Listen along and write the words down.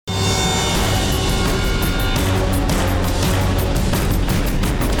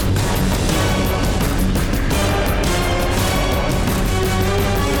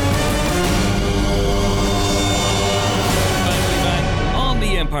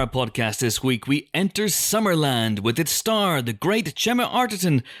Empire podcast this week, we enter Summerland with its star, the great Gemma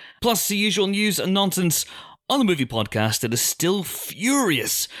Arterton, plus the usual news and nonsense. On the movie podcast that is still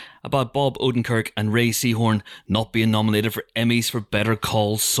furious about Bob Odenkirk and Ray Seahorn not being nominated for Emmys for Better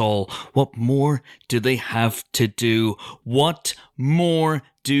Call Saul. What more do they have to do? What more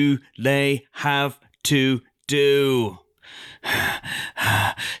do they have to do?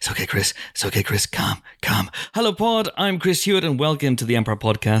 It's okay, Chris. It's okay, Chris. Calm. Hello, Pod. I'm Chris Hewitt, and welcome to the Empire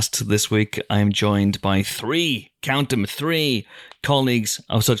Podcast. This week, I'm joined by three colleagues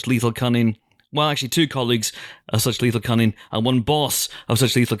of such lethal cunning. Well, actually, two colleagues of such lethal cunning and one boss of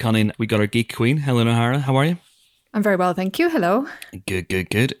such lethal cunning. We got our geek queen, Helen O'Hara. How are you? I'm very well, thank you. Hello.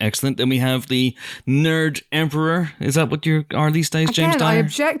 Good. Excellent. Then we have the nerd emperor. Is that what you are these days, James Dyer? I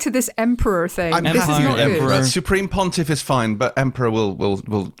object to this emperor thing. This is not emperor. Supreme pontiff is fine, but emperor will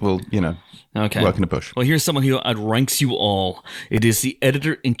okay. Work in the bush. Well, here's someone who outranks you all. It is the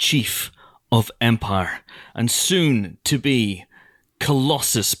editor-in-chief of Empire, and soon to be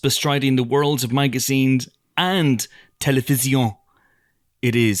Colossus bestriding the worlds of magazines and television.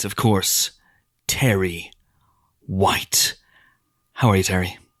 It is, of course, Terri White. How are you,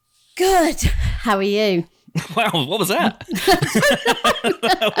 Terri? Good. How are you? Wow, what was that?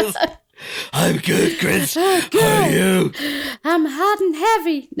 I'm good, Chris. Oh, good. How are you? I'm hard and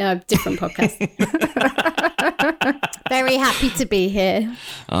heavy. No, different podcast. Very happy to be here.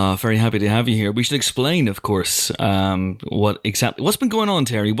 Very happy to have you here. We should explain, of course, what's been going on,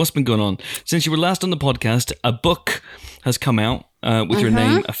 Terri? What's been going on? Since you were last on the podcast, a book has come out with your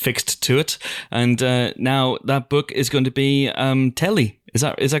name affixed to it. And now that book is going to be Telly. Is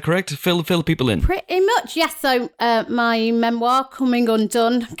that correct? Fill people in. Pretty much, yes. So my memoir, Coming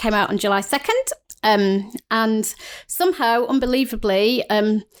Undone, came out on July 2nd. And somehow, unbelievably,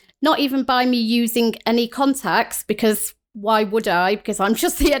 not even by me using any contacts, because why would I? Because I'm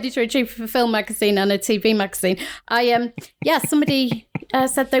just the editor-in-chief of a film magazine and a TV magazine. Somebody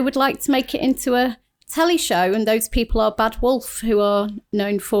said they would like to make it into a telly show, and those people are Bad Wolf, who are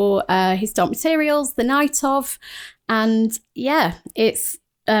known for his Dark Materials, The Night Of, and yeah, it's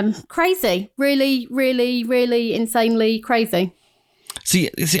crazy, really, really, really insanely crazy. See,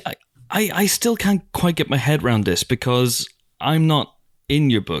 I still can't quite get my head around this because I'm not in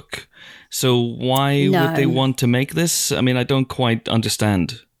your book. So why would they want to make this? I mean, I don't quite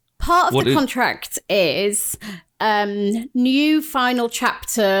understand. Part of the contract is new final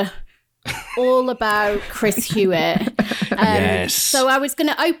chapter all about Chris Hewitt. Yes. So I was going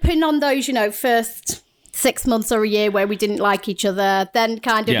to open on those, first 6 months or a year where we didn't like each other, then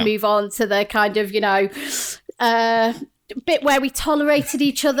kind of move on to the kind of, bit where we tolerated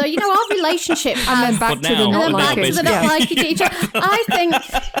each other, our relationship. And then back to the not liking each other. I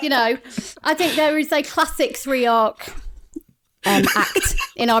think there is a classic 3-arc act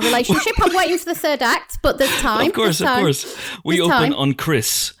in our relationship. I'm waiting for the third act, but there's time. Of course. We open on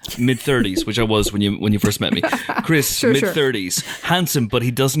Chris, mid-30s, which I was when you first met me. Chris, mid-30s, handsome, but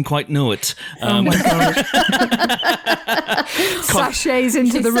he doesn't quite know it. Oh my God. Sachets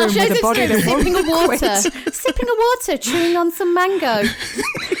into the room with a body that sipping a water, chewing on some mango.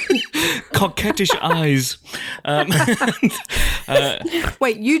 Coquettish eyes.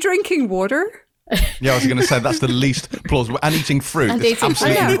 Wait, you drinking water? Yeah, I was going to say that's the least plausible. And eating fruit. It's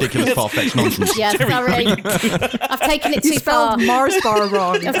absolutely ridiculous, far-fetched nonsense. Yeah, sorry. I've taken it too far. You spelled Mars bar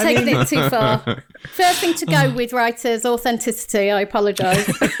wrong. I've taken it too far. First thing to go with writers, authenticity. I apologise.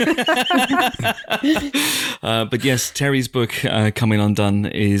 But yes, Terry's book, Coming Undone,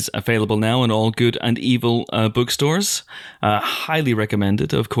 is available now in all good and evil bookstores. Highly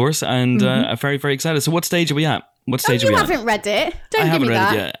recommended, of course, and very, very excited. So what stage are we at? What stage are we at? You haven't read it. I haven't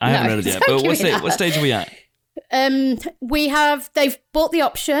read it yet. But what stage are we at? They've bought the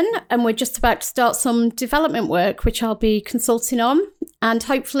option and we're just about to start some development work, which I'll be consulting on. And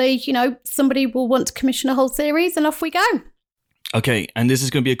hopefully, somebody will want to commission a whole series and off we go. Okay, and this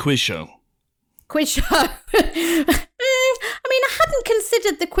is going to be a quiz show. Quiz show? I hadn't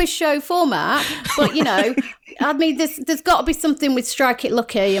considered the quiz show format, but, there's got to be something with Strike It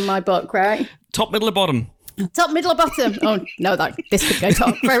Lucky in my book, right? Top, middle or bottom? Top, middle or bottom? Oh, no, this could go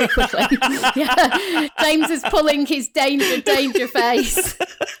top very quickly. Yeah. James is pulling his danger face.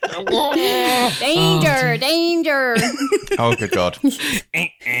 Danger. Oh, good God.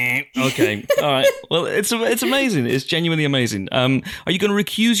 Okay. All right. Well, it's amazing. It's genuinely amazing. Are you going to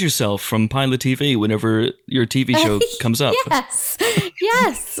recuse yourself from Pilot TV whenever your TV show comes up?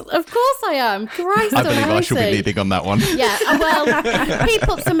 Yes, of course I am. Christ I believe almighty. I should be leading on that one. Yeah,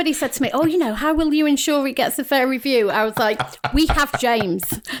 well, somebody said to me, oh, how will you ensure it gets a fair review? I was like, we have James.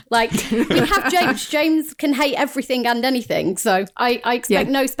 Like, we have James. James can hate everything and anything, so I expect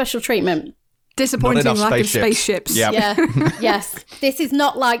no special treatment. Disappointing lack of spaceships. Yep. Yeah, yes. This is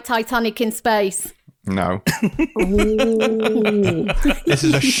not like Titanic in space. No. This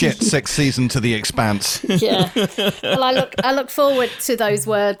is a shit 6th season to The Expanse. Yeah. Well, I look forward to those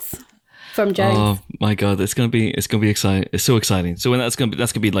words from James. Oh my God, it's gonna be exciting. It's so exciting. So when that's gonna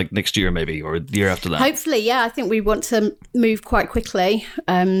be like next year maybe, or the year after that. Hopefully, yeah. I think we want to move quite quickly.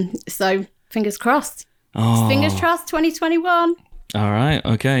 So fingers crossed. Fingers crossed. 2021. All right,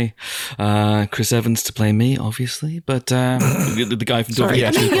 okay. Chris Evans to play me, obviously, but the guy from Dover.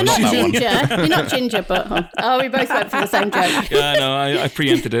 Yeah, You're not ginger. You're not ginger, but we both went for the same joke. Yeah, no, I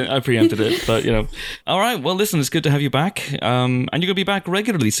preempted it, but All right, well, listen, it's good to have you back, and you're gonna be back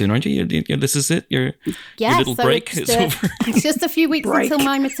regularly soon, aren't you? This is it. Your little break is over. It's just a few weeks until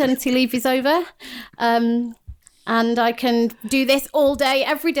my maternity leave is over, and I can do this all day,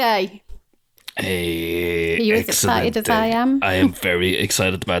 every day. Hey, are you as excited as I am? I am very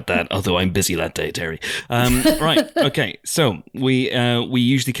excited about that, although I'm busy that day, Terry. Right, okay. So we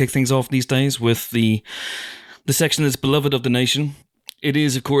usually kick things off these days with the section that's beloved of the nation. It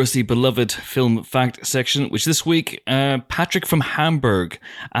is, of course, the beloved film fact section, which this week, Patrick from Hamburg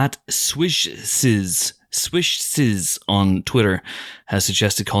at Swishsiz on Twitter has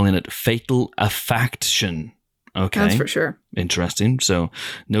suggested calling it Fatal Affaction. Okay. That's for sure. Interesting. So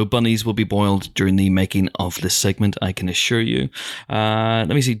no bunnies will be boiled during the making of this segment, I can assure you. Let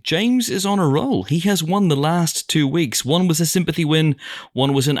me see. James is on a roll. He has won the last 2 weeks. One was a sympathy win.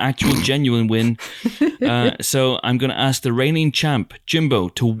 One was an actual genuine win. So I'm going to ask the reigning champ, Jimbo,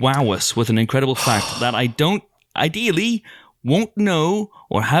 to wow us with an incredible fact that I won't know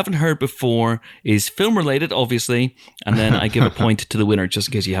or haven't heard before, is film related, obviously, and then I give a point to the winner just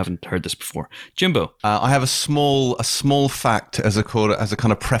in case you haven't heard this before. Jimbo. I have a small fact as a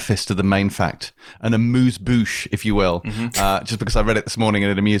kind of preface to the main fact, an amuse-bouche, if you will, just because I read it this morning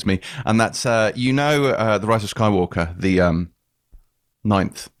and it amused me, and that's The Rise of Skywalker, the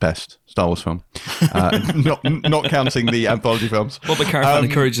 9th best Star Wars film, not counting the anthology films. What about Caravan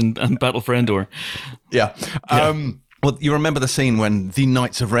of Courage and Battle for Endor? Yeah. Well, you remember the scene when the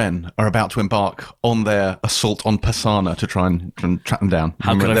Knights of Ren are about to embark on their assault on Pasaana to try and track them down.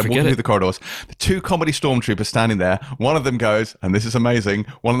 How could I They're forget walking it? through the corridors. The 2 comedy stormtroopers standing there. One of them goes, and this is amazing,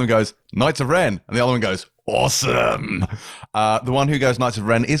 one of them goes, Knights of Ren, and the other one goes, awesome. The one who goes Knights of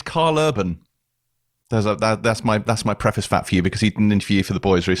Ren is Carl Urban. That's my preface fact for you, because he did an interview for The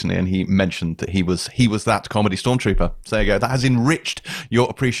Boys recently and he mentioned that he was that comedy stormtrooper. So there you go. That has enriched your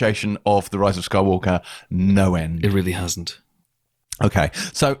appreciation of The Rise of Skywalker no end. It really hasn't. Okay,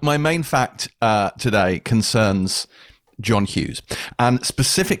 so my main fact today concerns John Hughes, and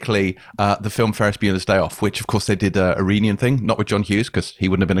specifically the film Ferris Bueller's Day Off, which of course they did a reunion thing, not with John Hughes because he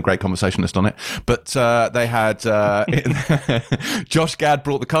wouldn't have been a great conversationalist on it, but they had Josh Gad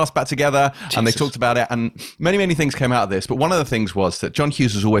brought the cast back together. Jesus. And they talked about it, and many things came out of this, but one of the things was that John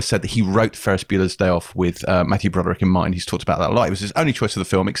Hughes has always said that he wrote Ferris Bueller's Day Off with Matthew Broderick in mind. He's talked about that a lot. It was his only choice for the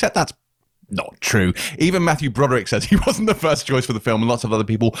film, except that's not true. Even Matthew Broderick says he wasn't the first choice for the film, and lots of other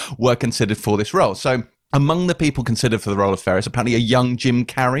people were considered for this role. So among the people considered for the role of Ferris, apparently a young Jim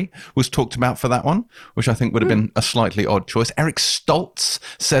Carrey was talked about for that one, which I think would have been a slightly odd choice. Eric Stoltz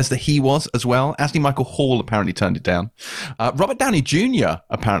says that he was as well. Ashley Michael Hall apparently turned it down. Robert Downey Jr.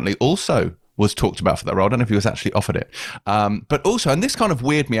 apparently also was talked about for that role. I don't know if he was actually offered it. But also, and this kind of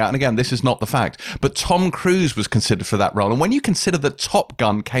weirded me out, and again, this is not the fact, but Tom Cruise was considered for that role. And when you consider that Top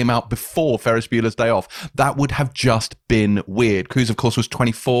Gun came out before Ferris Bueller's Day Off, that would have just been weird. Cruise, of course, was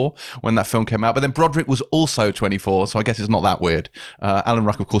 24 when that film came out, but then Broderick was also 24, so I guess it's not that weird. Alan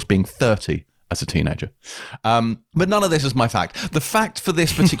Ruck, of course, being 30 as a teenager. But none of this is my fact. The fact for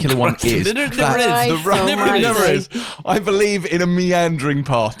this particular one is never is. I believe in a meandering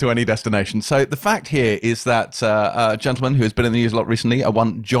path to any destination. So the fact here is that a gentleman who has been in the news a lot recently,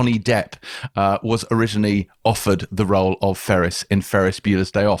 one Johnny Depp, was originally offered the role of Ferris in Ferris Bueller's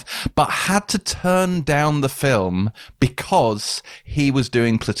Day Off, but had to turn down the film because he was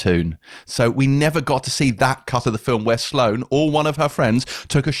doing Platoon. So we never got to see that cut of the film where Sloane or one of her friends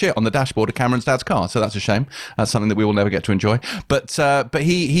took a shit on the dashboard of Cameron's dad's car. So that's a shame. That's something that we will never get to enjoy. But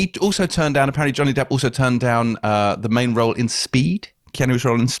he also turned down, apparently Johnny Depp also turned down the main role in Speed, Keanu's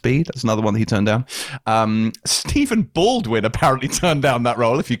role in Speed. That's another one that he turned down. Stephen Baldwin apparently turned down that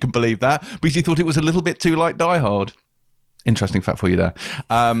role, if you can believe that, because he thought it was a little bit too like Die Hard. Interesting fact for you there.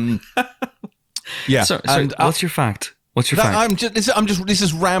 Yeah. Sorry, what's your fact? What's your fact? This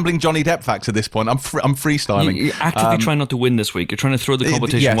is rambling Johnny Depp facts at this point. I'm freestyling. You're actively trying not to win this week. You're trying to throw the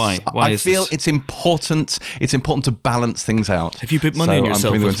competition. Yes, Why I is feel this? it's important. It's important to balance things out. Have you put money on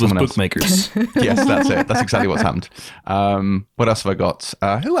yourself with bookmakers? Yes, that's it. That's exactly what's happened. What else have I got?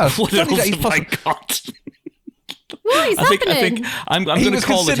 Who else? What else have I got? What is happening? I think I'm going to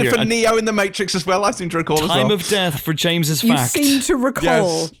call it here. He was considered for Neo in The Matrix as well, I seem to recall as well. Time of death for James's fact. You seem to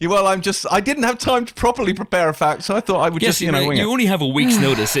recall. Yes. Well, I didn't have time to properly prepare a fact, so I thought I would just, wing it. You only have a week's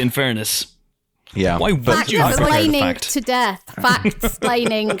notice, in fairness. Yeah. Why would you have prepared a fact? To death.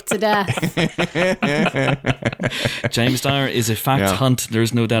 Fact-splaining to death. James Dyer is a fact hunt.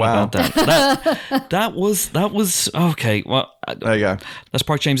 There's no doubt about that. That was okay. Well, there you go. Let's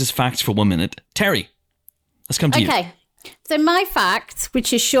park James's facts for 1 minute. Terry, let's come to you. Okay. So my fact,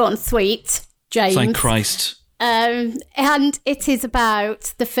 which is short and sweet, James. Thank Christ. And it is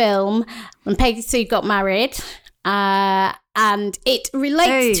about the film when Peggy Sue got married. And it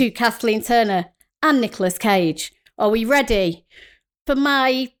relates to Kathleen Turner and Nicolas Cage. Are we ready for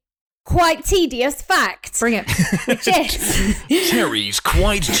my quite tedious fact? Bring it. Which is Terry's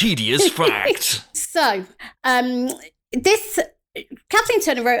quite tedious fact. So, this Kathleen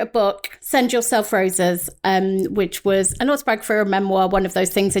Turner wrote a book, Send Yourself Roses, which was an autobiography or a memoir, one of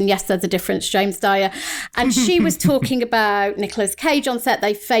those things. And yes, there's a difference, James Dyer. And she was talking about Nicolas Cage on set.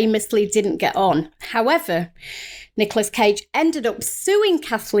 They famously didn't get on. However, Nicolas Cage ended up suing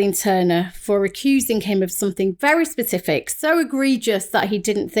Kathleen Turner for accusing him of something very specific, so egregious that he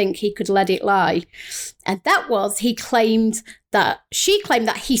didn't think he could let it lie. And that was, she claimed that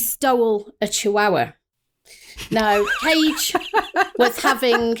he stole a chihuahua. Now, Cage was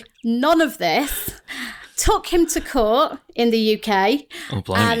having none of this, took him to court in the UK. Oh,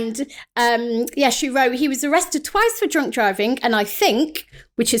 blimey. And she wrote, he was arrested twice for drunk driving, and I think,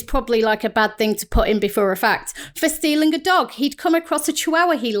 which is probably like a bad thing to put in before a fact, for stealing a dog. He'd come across a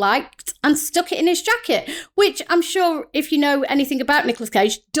chihuahua he liked and stuck it in his jacket, which I'm sure, if you know anything about Nicolas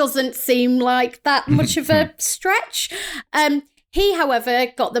Cage, doesn't seem like that much of a stretch. He, however,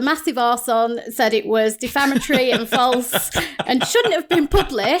 got the massive arse on, said it was defamatory and false and shouldn't have been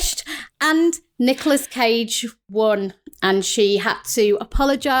published. And Nicolas Cage won. And she had to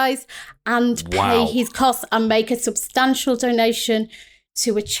apologise and pay his costs and make a substantial donation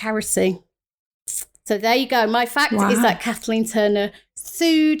to a charity. So there you go. My fact is that Kathleen Turner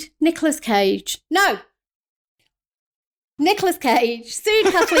sued Nicolas Cage. No. Nicolas Cage sued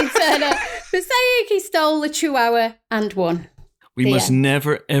Kathleen Turner for saying he stole a chihuahua and won. We must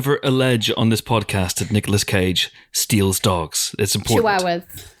never, ever allege on this podcast that Nicolas Cage steals dogs. It's important.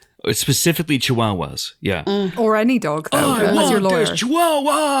 Chihuahuas. Specifically chihuahuas, yeah. Or any dog, though, as your lawyer. This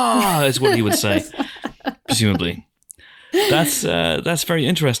chihuahua is what he would say, presumably. That's very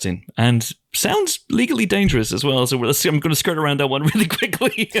interesting and sounds legally dangerous as well. So I'm going to skirt around that one really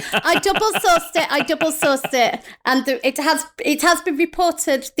quickly. I double sourced it, and it has been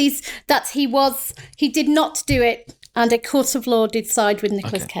reported that he did not do it. And a court of law did side with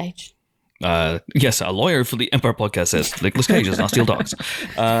Nicolas Cage. Yes, a lawyer for the Empire podcast says Nicolas Cage does not steal dogs.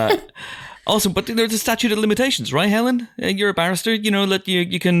 Also, but there's a statute of limitations, right, Helen? You're a barrister. You know that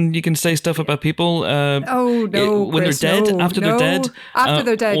you can say stuff about people. Oh no, when Chris, they're dead, no, after they're dead, after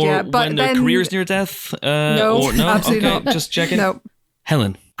they're dead, or but when then, their career's near death. No, absolutely not. Just checking. No,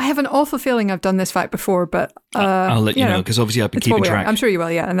 Helen. I have an awful feeling I've done this fact before, but I'll let you know because obviously I've been keeping track. I'm sure you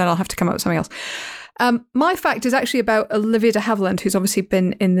will, yeah, and then I'll have to come up with something else. My fact is actually about Olivia de Havilland, who's obviously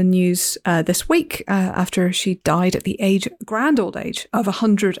been in the news this week after she died at the grand old age of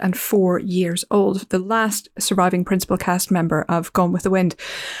 104 years old, the last surviving principal cast member of Gone with the Wind.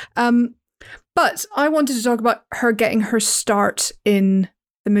 But I wanted to talk about her getting her start in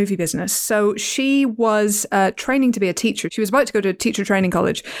the movie business. So she was training to be a teacher. She was about to go to teacher training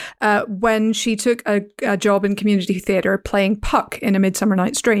college when she took a job in community theatre playing Puck in A Midsummer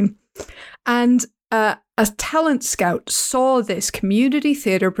Night's Dream. And a talent scout saw this community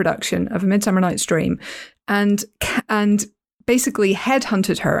theatre production of A Midsummer Night's Dream and basically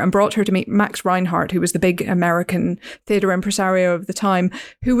headhunted her and brought her to meet Max Reinhardt, who was the big American theatre impresario of the time,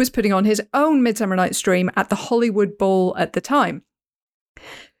 who was putting on his own Midsummer Night's Dream at the Hollywood Bowl at the time.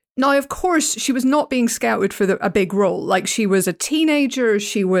 Now, of course, she was not being scouted for a big role. Like, she was a teenager.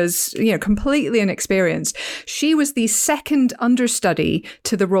 She was, completely inexperienced. She was the second understudy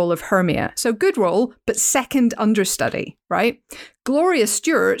to the role of Hermia. So good role, but second understudy, right? Gloria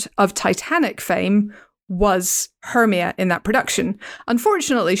Stewart of Titanic fame was Hermia in that production.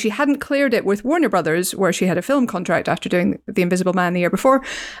 Unfortunately, she hadn't cleared it with Warner Brothers, where she had a film contract after doing The Invisible Man the year before.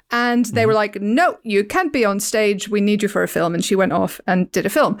 And they were like, no, you can't be on stage. We need you for a film. And she went off and did a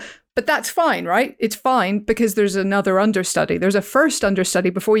film. But that's fine, right? It's fine because there's another understudy. There's a first understudy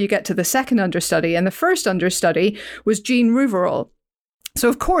before you get to the second understudy. And the first understudy was Jean Rouverol. So,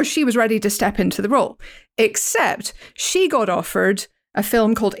 of course, she was ready to step into the role. Except she got offered a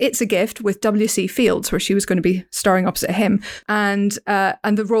film called It's a Gift with W.C. Fields, where she was going to be starring opposite him. And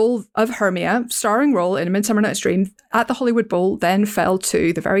the role of Hermia, starring role in A Midsummer Night's Dream at the Hollywood Bowl, then fell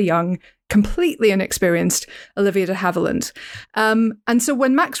to the very young, completely inexperienced Olivia de Havilland. And so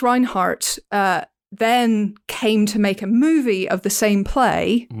when Max Reinhardt then came to make a movie of the same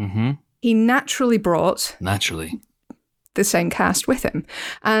play, he naturally brought... the same cast with him.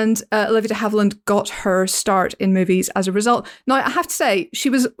 And Olivia de Havilland got her start in movies as a result. Now, I have to say, she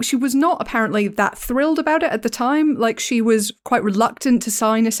was not apparently that thrilled about it at the time. Like, she was quite reluctant to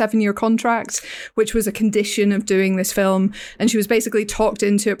sign a 7-year contract, which was a condition of doing this film. And she was basically talked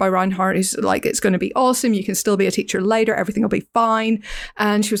into it by Reinhardt, who's like, it's going to be awesome. You can still be a teacher later. Everything will be fine.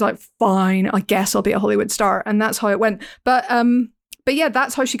 And she was like, fine, I guess I'll be a Hollywood star. And that's how it went. But yeah,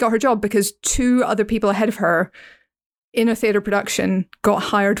 that's how she got her job, because 2 other people ahead of her in a theatre production got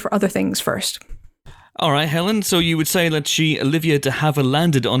hired for other things first. All right, Helen, so you would say that Olivia de Havilland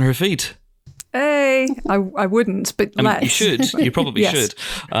landed on her feet? Hey, I wouldn't, but I mean, you should. You probably should.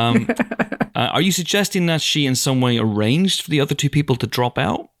 Are you suggesting that she in some way arranged for the other 2 people to drop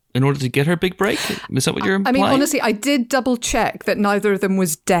out in order to get her big break? Is that what you're implying? I mean, honestly, I did double check that neither of them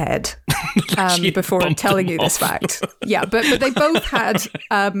was dead before telling you this fact. Yeah, but they both had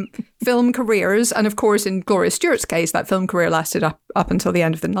film careers. And of course, in Gloria Stewart's case, that film career lasted up until the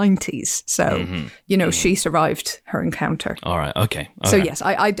end of the 90s. So, she survived her encounter. All right. Okay. So yes,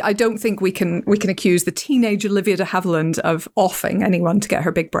 I don't think we can accuse the teenage Olivia de Havilland of offing anyone to get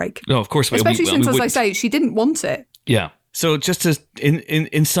her big break. No, of course. Especially since, as I say, she didn't want it. Yeah. So just to,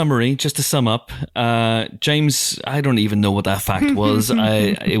 in summary, just to sum up, James, I don't even know what that fact was.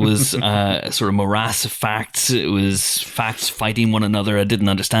 It was sort of morass of facts. It was facts fighting one another. I didn't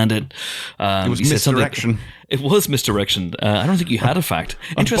understand it. It was misdirection. It was misdirection. I don't think you had a fact.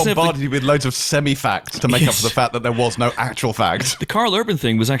 I bombarded you with loads of semi-facts to make up for the fact that there was no actual fact. The Carl Urban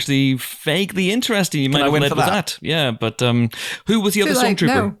thing was actually vaguely interesting. You might have led with that. Yeah, but who was the other stormtrooper?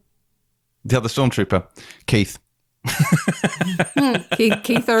 No. The other stormtrooper, Keith.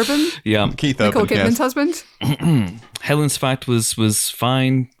 Keith Urban? Yeah. Keith Urban, Nicole Kidman's husband? Helen's fact was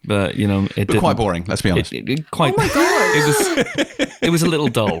fine, but, it didn't. Quite boring, let's be honest. Oh my God. It was a little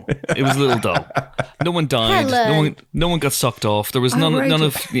dull. It was a little dull. No one died. Helen. No one got sucked off. There was none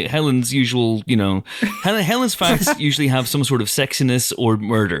of Helen's usual, Helen's facts usually have some sort of sexiness or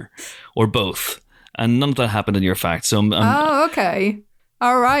murder, or both. And none of that happened in your facts. So okay.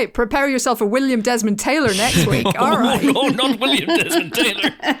 All right, prepare yourself for William Desmond Taylor next week. All right. No, not William Desmond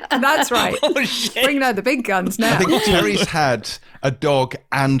Taylor. That's right. Oh, shit. Bringing out the big guns now. I think Terry's had a dog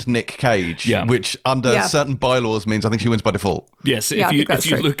and Nick Cage, which under certain bylaws means I think she wins by default. Yes, if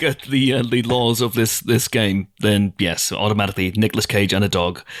you look at the laws of this game, then yes, automatically Nicolas Cage and a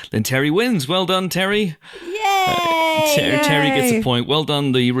dog. Then Terry wins. Well done, Terry. Yay! Terry gets a point. Well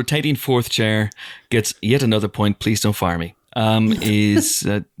done. The rotating 4th chair gets yet another point. Please don't fire me. Is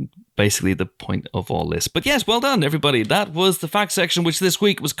basically the point of all this. But yes, well done, everybody. That was the fact section, which this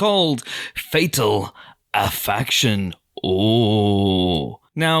week was called Fatal Affaction. Oh.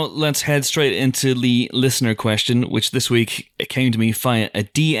 Now, let's head straight into the listener question, which this week came to me via a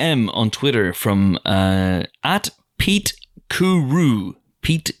DM on Twitter from at Pete Kuru.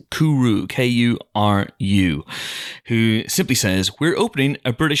 Pete Kuru, Kuru, who simply says, we're opening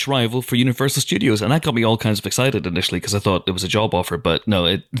a British rival for Universal Studios. And that got me all kinds of excited initially because I thought it was a job offer, but no,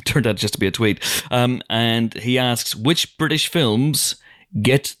 it turned out just to be a tweet. And he asks, which British films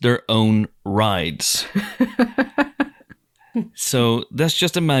get their own rides? So let's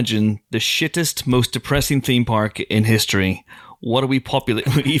just imagine the shittest, most depressing theme park in history. What are we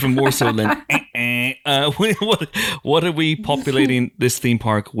populating? Even more so than what are we populating this theme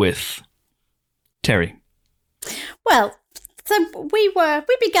park with? Terry. Well, so we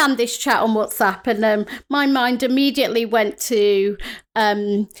began this chat on WhatsApp, and my mind immediately went to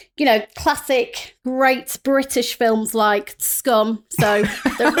classic great British films like Scum. So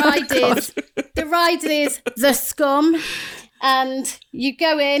the ride is The Scum, and you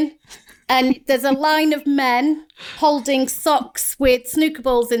go in. And there's a line of men holding socks with snooker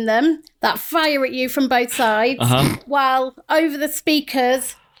balls in them that fire at you from both sides, while over the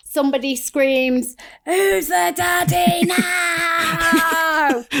speakers, somebody screams, "Who's the daddy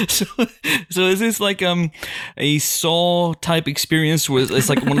now?" So is this like a Saw type experience where it's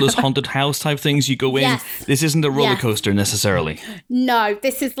like one of those haunted house type things? You go in. Yes. This isn't a roller coaster necessarily. No,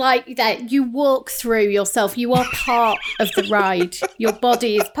 this is like that. You walk through yourself. You are part of the ride. Your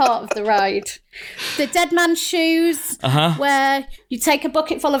body is part of the ride. The dead man's shoes, where you take a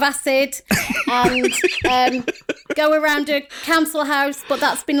bucket full of acid and go around a council house, but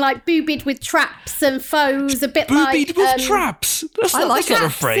that's been like boobied with traps and foes, a bit Boobied with traps? That's not a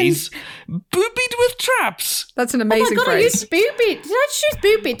phrase. Boobied with traps. That's an amazing Oh my God, phrase. I used boobied. Did I choose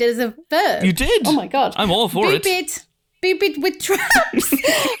boobied as a verb? You did. Oh my God. I'm all for it. Boobied with traps.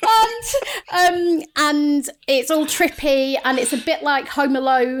 and it's all trippy, and it's a bit like Home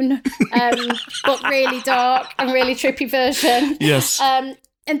Alone, but really dark and really trippy version. Yes.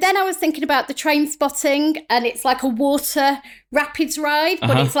 And then I was thinking about the Train Spotting, and it's like a water rapids ride,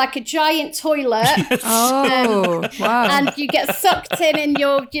 but it's like a giant toilet. Oh, wow. And you get sucked in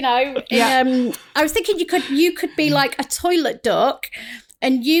your, I was thinking you could be like a toilet duck,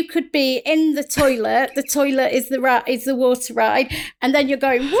 and you could be in the toilet. The toilet is the water ride, and then you're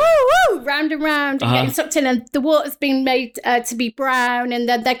going woo woo round and round and getting sucked in, and the water's been made to be brown, and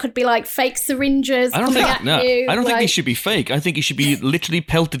then there could be like fake syringes coming at you. I don't think they should be fake. I think you should be literally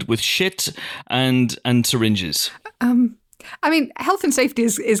pelted with shit and syringes. I mean, health and safety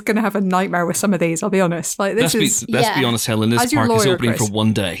is going to have a nightmare with some of these. I'll be honest. Like this Let's be honest, Helen. This park is opening for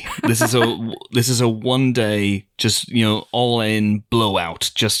one day. This is a 1 day, just all in blowout.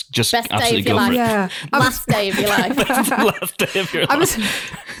 Just Best absolutely go for it. Yeah. Last day of your life. That's the last day of your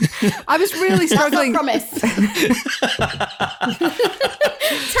life. I was really struggling. That's our promise.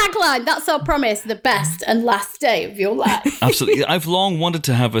 Tagline. That's our promise. The best and last day of your life. Absolutely. I've long wanted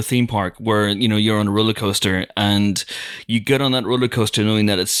to have a theme park where, you're on a roller coaster and you get on that roller coaster knowing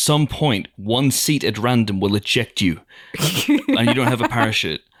that at some point, one seat at random will eject you and you don't have a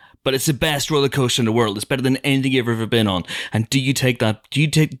parachute. But it's the best roller coaster in the world. It's better than anything you've ever been on. And do you take that? Do you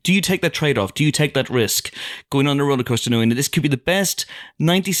take that trade-off? Do you take that risk going on a roller coaster knowing that this could be the best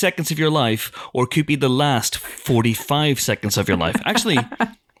 90 seconds of your life, or could be the last 45 seconds of your life? Actually,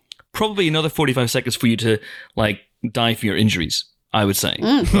 probably another 45 seconds for you to die from your injuries, I would say.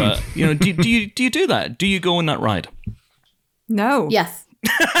 But, do you do that? Do you go on that ride? No. Yes.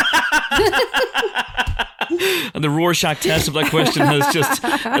 And the Rorschach test of that question has just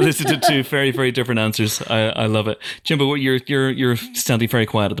elicited two very, very different answers. I love it. Jimbo, you're standing very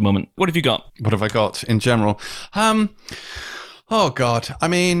quiet at the moment. What have you got? What have I got in general? Oh, God. I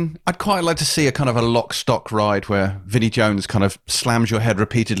mean, I'd quite like to see a kind of a lock stock ride where Vinnie Jones kind of slams your head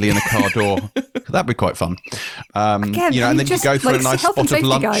repeatedly in a car door. That'd be quite fun. Again, and then you go for a nice spot of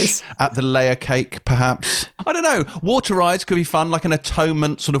lunch guys. at the Layer Cake, perhaps. I don't know. Water rides could be fun, like an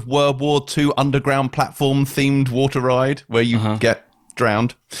atonement sort of World War II underground platform themed water ride where you get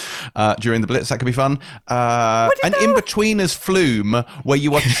drowned during the Blitz. That could be fun. An in-betweeners flume where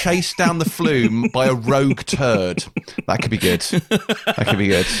you are chased down the flume by a rogue turd. That could be good.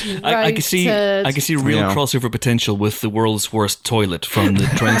 I can see real crossover potential with the world's worst toilet from the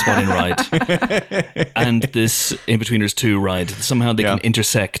Train Spotting ride and this In-Betweeners 2 ride. Somehow they can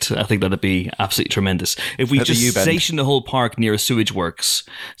intersect. I think that'd be absolutely tremendous. If we just station the whole park near a sewage works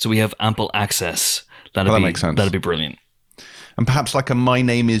so we have ample access, that makes sense. That'd be brilliant. And perhaps like a My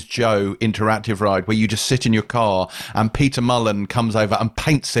Name is Joe interactive ride where you just sit in your car and Peter Mullen comes over and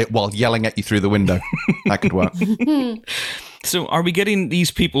paints it while yelling at you through the window. That could work. So are we getting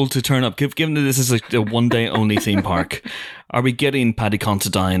these people to turn up, given that this is a 1 day only theme park, are we getting Paddy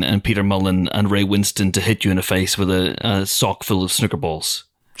Considine and Peter Mullen and Ray Winston to hit you in the face with a sock full of snooker balls?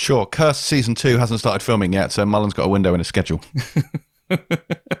 Sure. Cursed Season 2 hasn't started filming yet, so Mullen's got a window in his schedule.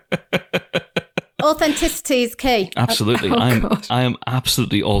 Authenticity is key. Absolutely. I am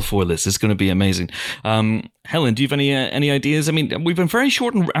absolutely all for this. It's going to be amazing. Helen, do you have any ideas? I mean, we've been very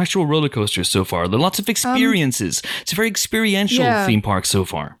short on actual roller coasters so far. There are lots of experiences. It's a very experiential theme park so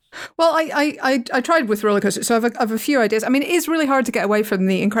far. Well, I tried with roller coasters, so I have a few ideas. I mean, it is really hard to get away from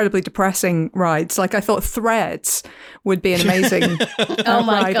the incredibly depressing rides. Like I thought Threads would be an amazing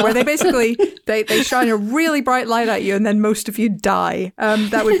ride, where they basically they shine a really bright light at you, and then most of you die.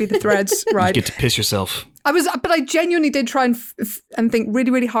 That would be the Threads ride. You get to piss yourself. But I genuinely did try and think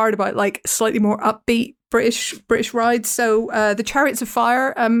really, really hard about like slightly more upbeat British rides. So the Chariots of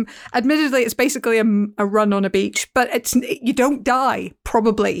Fire, admittedly, it's basically a run on a beach, but you don't die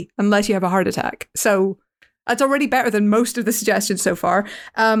probably unless you have a heart attack. So that's already better than most of the suggestions so far.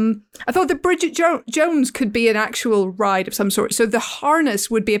 I thought that Bridget Jones could be an actual ride of some sort. So the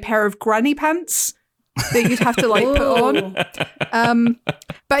harness would be a pair of granny pants. that you'd have to like put on.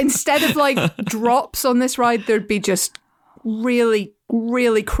 But instead of like drops on this ride, there'd be just really,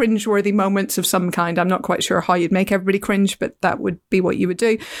 really cringeworthy moments of some kind. I'm not quite sure how you'd make everybody cringe, but that would be what you would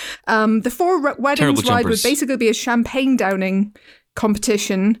do. The Four Weddings ride would basically be a champagne downing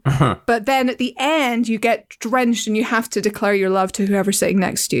competition, but then at the end you get drenched and you have to declare your love to whoever's sitting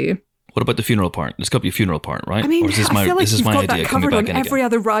next to you. What about the funeral part? There's got to be a funeral part, right? I mean, or is this I feel like this is you've my got idea? that covered on every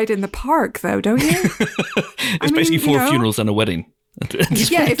other ride in the park, though, don't you? It's basically four funerals and a wedding.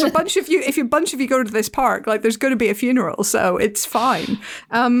 Yeah, if a bunch of you go to this park, like there's going to be a funeral, so it's fine.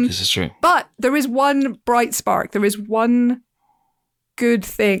 This is true. But there is one bright spark. There is one good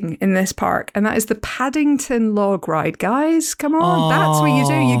thing in this park, and that is the Paddington log ride, guys. Come on, that's what you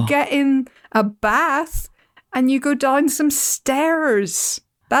do. You get in a bath and you go down some stairs.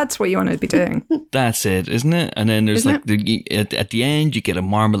 That's what you want to be doing. That's it, isn't it? And then there's at the end, you get a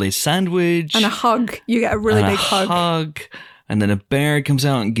marmalade sandwich. And a hug. You get a really big hug. And then a bear comes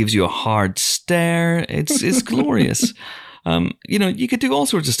out and gives you a hard stare. It's glorious. You could do all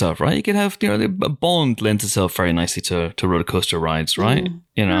sorts of stuff, right? You could have, a Bond lends itself very nicely to roller coaster rides, right?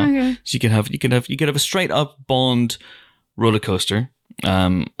 So you could have a straight up Bond roller coaster.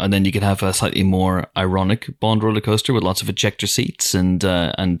 And then you could have a slightly more ironic Bond roller coaster with lots of ejector seats and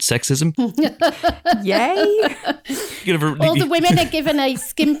sexism. Yay! All the women are given a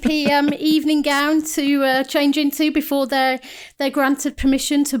skimpy evening gown to change into before they're granted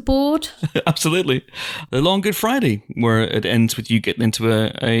permission to board. Absolutely. The Long Good Friday, where it ends with you getting into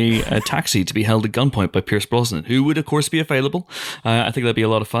a taxi to be held at gunpoint by Pierce Brosnan, who would, of course, be available. I think that'd be a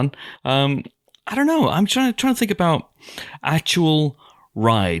lot of fun. I don't know. I'm trying to think about actual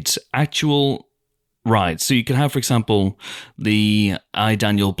rides. So you can have, for example, the I,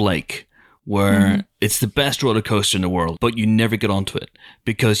 Daniel Blake, where it's the best roller coaster in the world, but you never get onto it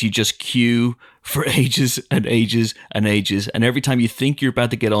because you just queue for ages and ages and ages. And every time you think you're about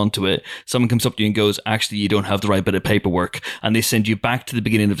to get onto it, someone comes up to you and goes, actually, you don't have the right bit of paperwork. And they send you back to the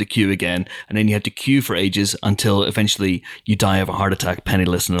beginning of the queue again. And then you have to queue for ages until eventually you die of a heart attack,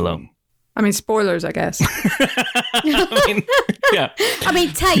 penniless and alone. I mean, spoilers, I guess. Yeah. I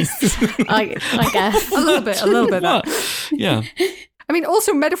mean, taste, I guess. A little bit. Well, yeah. I mean,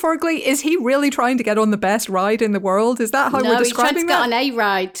 also, metaphorically, is he really trying to get on the best ride in the world? Is that how we're describing that? No, he's trying to get on a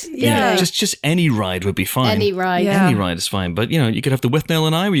ride. Yeah. Just any ride would be fine. Any ride. Yeah. Any ride is fine. But, you could have the Withnail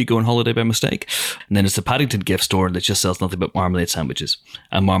and I, where you go on holiday by mistake. And then it's the Paddington gift store that just sells nothing but marmalade sandwiches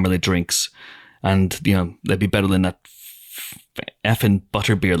and marmalade drinks. And, they'd be better than that effing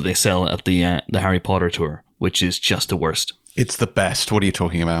butterbeer that they sell at the Harry Potter tour, which is just the worst. It's the best. What are you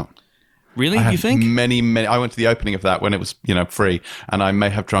talking about? Really? You think? Many. I went to the opening of that when it was, free, and I may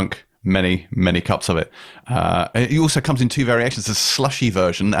have drunk many, many cups of it. It also comes in two variations: a slushy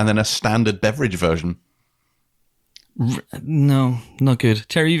version and then a standard beverage version. No, not good.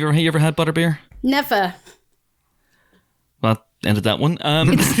 Terry, you ever had butterbeer? Never. Well, ended that one.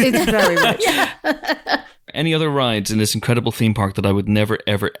 It's very rich. Any other rides in this incredible theme park that I would never,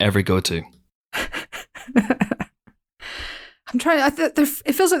 ever, ever go to? I'm trying.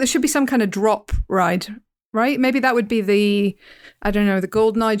 It feels like there should be some kind of drop ride, right? Maybe that would be the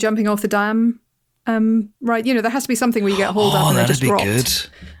GoldenEye jumping off the dam, right? There has to be something where you get hauled up and then just dropped. Good.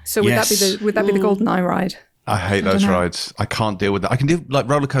 So would that be the GoldenEye ride? I hate those rides. I can't deal with that. I can do like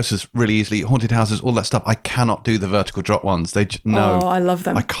roller coasters really easily, haunted houses, all that stuff. I cannot do the vertical drop ones. No. Oh, I love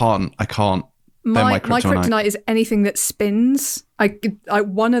them. I can't. My kryptonite is anything that spins. I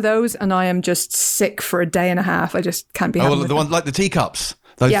one of those, and I am just sick for a day and a half. I just can't be. Oh, well, the ones like the teacups.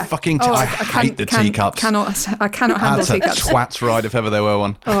 Those fucking. I hate the teacups. I cannot handle teacups. That's a twats ride if ever there were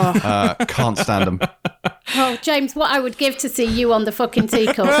one. Oh. Can't stand them. Oh, James, what I would give to see you on the fucking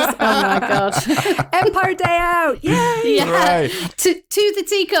teacups. Oh my god. Empire Day Out! Yay! Yeah. Right. To the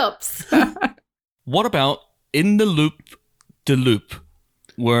teacups. What about In the Loop,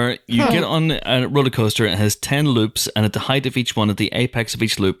 where you get on a roller coaster and it has 10 loops, and at the height of each one, at the apex of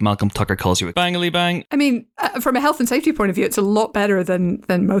each loop, Malcolm Tucker calls you a bangly bang. I mean, from a health and safety point of view, it's a lot better than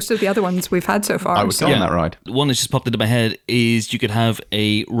most of the other ones we've had so far. I would go on that ride. One that just popped into my head is you could have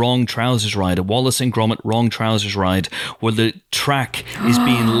a wrong trousers ride, a Wallace and Gromit wrong trousers ride, where the track is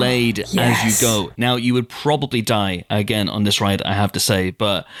being laid as you go. Now, you would probably die again on this ride, I have to say,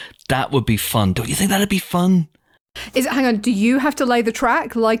 but that would be fun. Don't you think that'd be fun? Hang on, do you have to lay the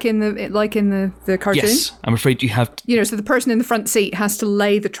track like in the cartoon? Yes, I'm afraid you have to. So the person in the front seat has to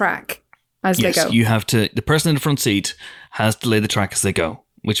lay the track as they go. Yes, you have to. The person in the front seat has to lay the track as they go,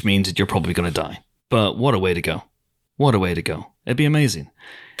 which means that you're probably going to die. But what a way to go. What a way to go. It'd be amazing.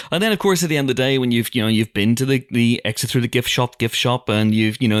 And then, of course, at the end of the day, when you've been to the exit through the gift shop, and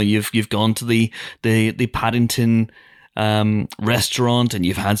you've gone to the Paddington restaurant, and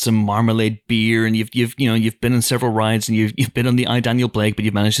you've had some marmalade beer, and you've been on several rides, and you've been on the Daniel Blake, but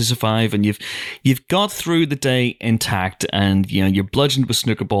you've managed to survive, and you've got through the day intact, and you're bludgeoned with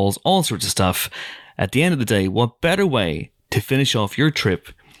snooker balls, all sorts of stuff. At the end of the day, what better way to finish off your trip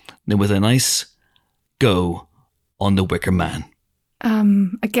than with a nice go on the Wicker Man?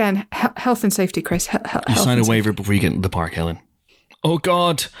 Again, health and safety, Chris. You sign a waiver before you get into the park, Helen. Oh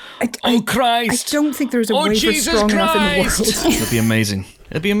God! Christ! I don't think there's a waiver Jesus strong Christ! enough in the world. That'd be amazing.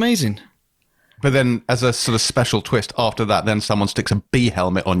 It'd be amazing. But then, as a sort of special twist after that, then someone sticks a bee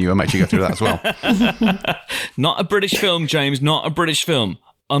helmet on you and makes you go through that as well. Not a British film, James. Not a British film.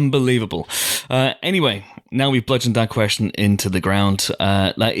 Unbelievable. Anyway, now we've bludgeoned that question into the ground.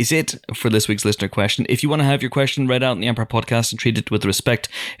 That is it for this week's listener question. If you want to have your question read out in the Empire Podcast and treated with the respect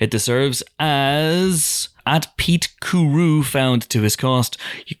it deserves, as at Pete Kuru found to his cost,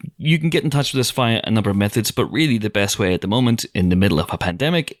 you can get in touch with us via a number of methods, but really the best way at the moment, in the middle of a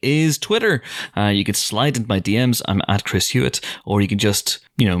pandemic, is Twitter. You can slide into my DMs. I'm at Chris Hewitt, or you can just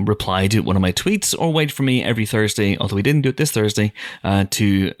reply to one of my tweets, or wait for me every Thursday, although we didn't do it this Thursday,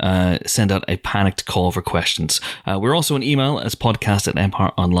 to send out a panicked call for questions. We're also on email as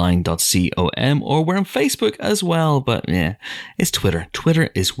podcast@empireonline.com, or we're on Facebook as well, but yeah, it's Twitter. Twitter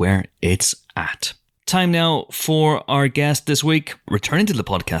is where it's at. Time now for our guest this week, returning to the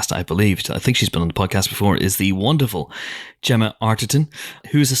podcast, I believe. I think she's been on the podcast before, is the wonderful Gemma Arterton,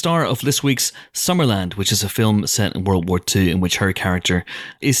 who is the star of this week's Summerland, which is a film set in World War II in which her character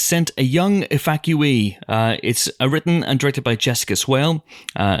is sent a young evacuee. It's written and directed by Jessica Swale,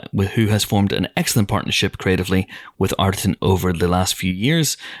 who has formed an excellent partnership creatively with Arterton over the last few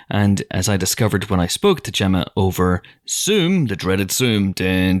years. And as I discovered when I spoke to Gemma over Zoom, the dreaded Zoom,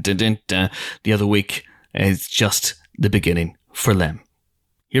 the other week, it's just the beginning for them.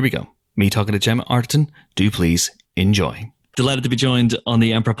 Here we go. Me talking to Gemma Arterton. Do please enjoy. Delighted to be joined on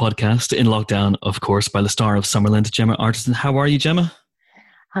the Emperor Podcast in lockdown, of course, by the star of Summerland, Gemma Arterton. How are you, Gemma?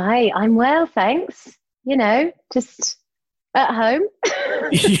 Hi, I'm well, thanks. Just at home.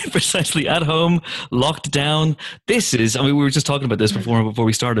 Precisely, at home, locked down. This is, we were just talking about this before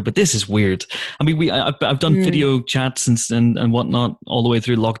we started, but this is weird. I've done video chats and whatnot all the way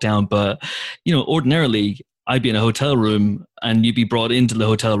through lockdown, but, ordinarily, I'd be in a hotel room and you'd be brought into the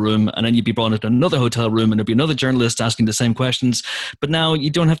hotel room, and then you'd be brought into another hotel room and there'd be another journalist asking the same questions. But now you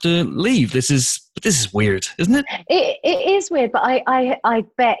don't have to leave. This is weird, isn't it? It is weird, but I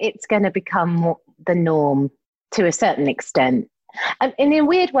bet it's going to become the norm to a certain extent. And in a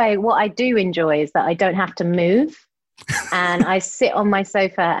weird way, what I do enjoy is that I don't have to move. And I sit on my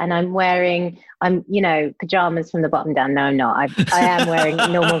sofa and I'm wearing pajamas from the bottom down. No, I'm not. I am wearing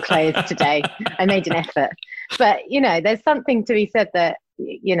normal clothes today. I made an effort. But, there's something to be said that,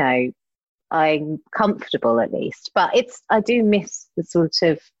 I'm comfortable at least. But I do miss the sort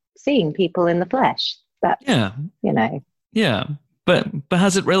of seeing people in the flesh. That's, Yeah. But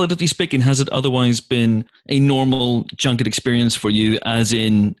has it, relatively speaking, has it otherwise been a normal junket experience for you, as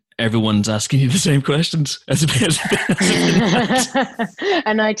in everyone's asking you the same questions?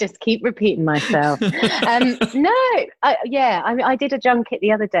 And I just keep repeating myself. I did a junket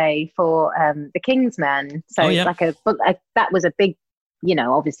the other day for The Kingsman. So it's like that was a big,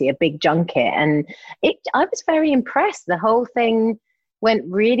 obviously a big junket. And I was very impressed. The whole thing went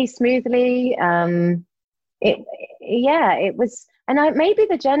really smoothly. It was, and maybe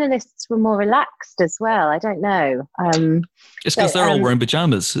the journalists were more relaxed as well. I don't know. It's because they're all wearing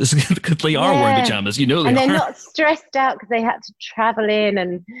pajamas. They are wearing pajamas, and they're not stressed out because they had to travel in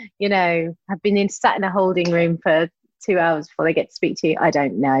and have been sat in a holding room for 2 hours before they get to speak to you. I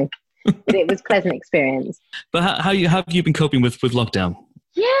don't know, but it was a pleasant experience. But how have you been coping with lockdown?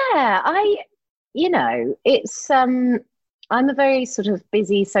 Yeah, it's I'm a very sort of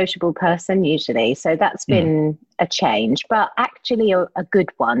busy, sociable person usually, so that's been a change, but actually a good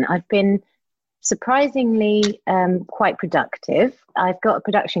one. I've been surprisingly quite productive. I've got a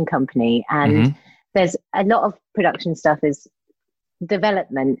production company, and there's a lot of production stuff is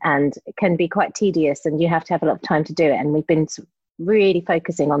development and can be quite tedious, and you have to have a lot of time to do it. And we've been really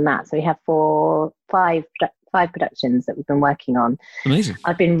focusing on that. So we have five productions that we've been working on. Amazing.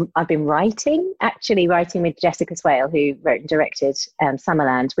 I've been writing with Jessica Swale, who wrote and directed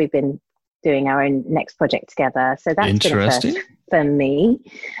Summerland. We've been doing our own next project together. So that's been a first for me.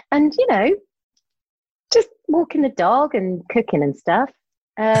 And, just walking the dog and cooking and stuff.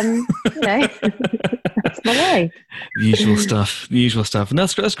 You know, that's my way. The usual stuff. And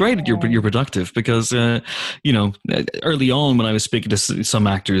that's great that you're productive, because, you know, early on when I was speaking to some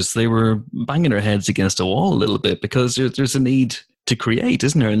actors, they were banging their heads against a wall a little bit, because there's a need to create,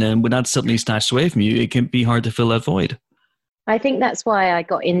 isn't there? And then when that's suddenly snatched away from you, it can be hard to fill that void. I think that's why I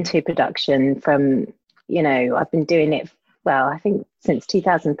got into production from, you know, I've been doing it, well, I think since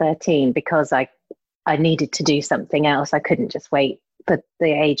 2013, because I needed to do something else. I couldn't just wait for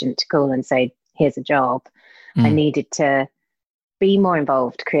the agent to call and say, here's a job. I needed to be more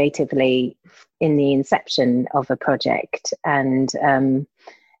involved creatively in the inception of a project. And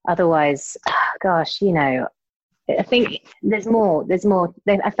otherwise, gosh, you know, I think there's more.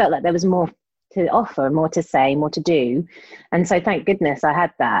 I felt like there was more to offer, more to say, more to do. And so thank goodness I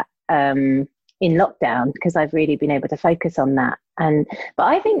had that in lockdown, because I've really been able to focus on that. But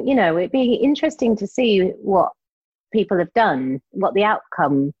I think, you know, it'd be interesting to see what people have done, what the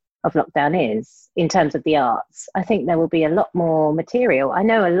outcome of lockdown is in terms of the arts. I think there will be a lot more material. I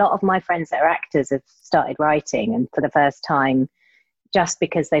know a lot of my friends that are actors have started writing, and for the first time, just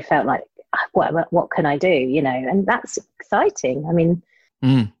because they felt like, what can I do, you know? And that's exciting. I mean,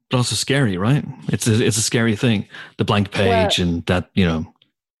 but also scary, right? It's a scary thing, the blank page, and that, you know,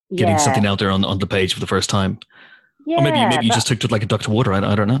 getting something out there on the page for the first time. Yeah, or maybe you just took it like a duck to water.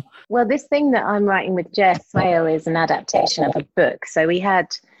 I don't know. Well, this thing that I'm writing with Jess, Swale, is an adaptation of a book. So we had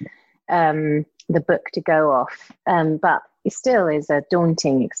the book to go off, but it still is a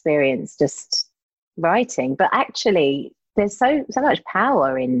daunting experience just writing. But actually, there's so much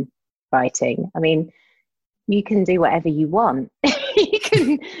power in writing. I mean, you can do whatever you want. You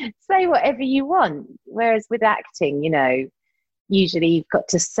can say whatever you want. Whereas with acting, you know, usually you've got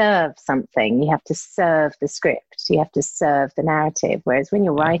to serve something. You have to serve the script. You have to serve the narrative. Whereas when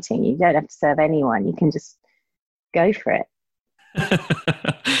you're writing, you don't have to serve anyone. You can just go for it.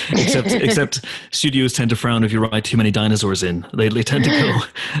 except studios tend to frown if you write too many dinosaurs in. They tend to go,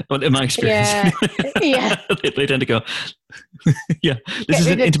 well, in my experience, they tend to go, this is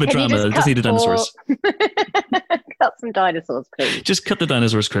an intimate drama. It doesn't need the dinosaurs. Cut some dinosaurs, please. Just cut the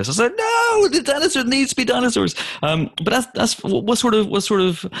dinosaurs, Chris. I said, no, the dinosaur needs to be dinosaurs. But that's what sort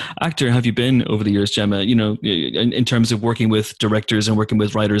of actor have you been over the years, Gemma? You know, in terms of working with directors and working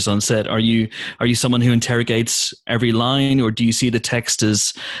with writers on set, are you someone who interrogates every line, or do you see the text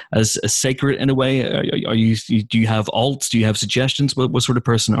as sacred in a way? Do you have alts? Do you have suggestions? What sort of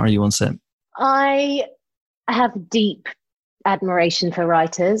person are you on set? I have deep admiration for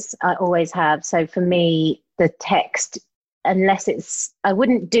writers. I always have. So for me, the text, unless I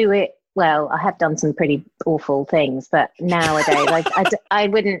wouldn't do it. Well, I have done some pretty awful things, but nowadays I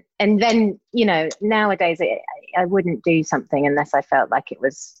wouldn't. And then, you know, nowadays I wouldn't do something unless I felt like it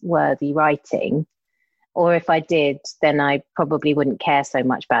was worthy writing. Or if I did, then I probably wouldn't care so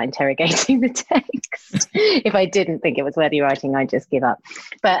much about interrogating the text. If I didn't think it was worthy writing, I'd just give up.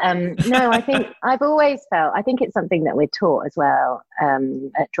 But no, I think I've always felt, I think it's something that we're taught as well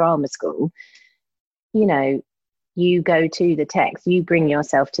at drama school. You know, you go to the text, you bring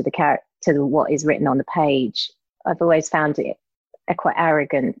yourself to the character, to what is written on the page. I've always found it quite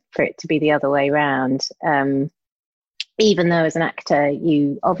arrogant for it to be the other way around. Even though as an actor,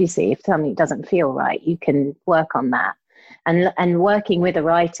 you obviously, if something doesn't feel right, you can work on that. And working with a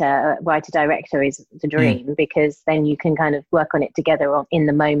writer-director is the dream, because then you can kind of work on it together in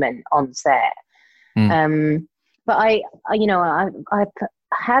the moment on set. But I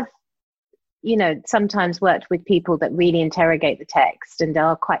have, you know, sometimes worked with people that really interrogate the text and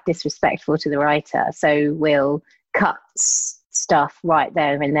are quite disrespectful to the writer. So we'll cut stuff right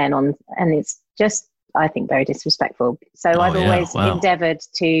there and then on, and it's just, I think, very disrespectful. So I've always endeavoured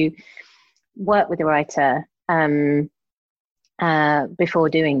to work with the writer before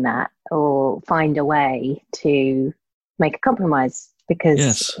doing that, or find a way to make a compromise,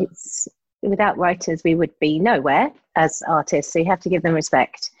 because it's, without writers, we would be nowhere as artists. So you have to give them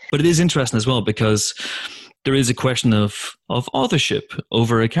respect. But it is interesting as well, because there is a question of authorship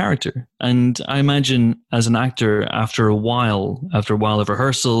over a character. And I imagine as an actor, after a while of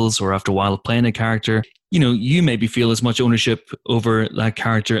rehearsals, or after a while of playing a character, you know, you maybe feel as much ownership over that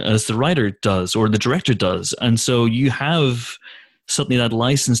character as the writer does or the director does. And so you have suddenly that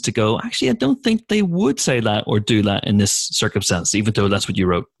license to go, actually, I don't think they would say that or do that in this circumstance, even though that's what you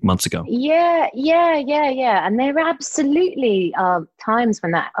wrote months ago. Yeah. And there absolutely are times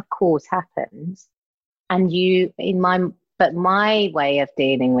when that, of course, happens. And my way of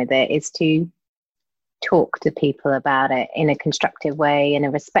dealing with it is to talk to people about it in a constructive way, in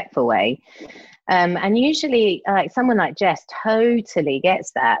a respectful way. And usually, someone like Jess totally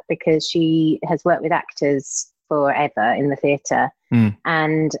gets that, because she has worked with actors forever in the theatre,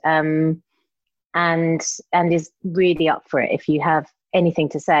 and is really up for it. If you have anything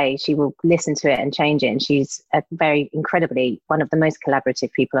to say, she will listen to it and change it. And she's a very incredibly one of the most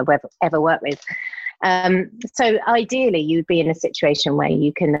collaborative people I've ever worked with. So ideally, you'd be in a situation where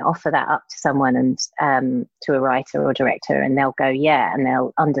you can offer that up to someone and to a writer or director, and they'll go, yeah, and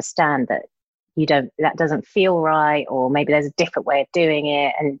they'll understand that that doesn't feel right, or maybe there's a different way of doing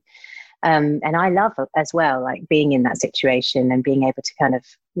it. And I love as well, like being in that situation and being able to kind of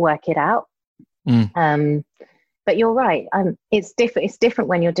work it out. But you're right. It's different. It's different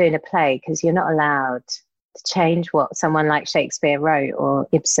when you're doing a play, because you're not allowed to change what someone like Shakespeare wrote or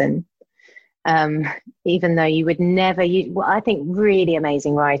Ibsen. Even though you would never, I think really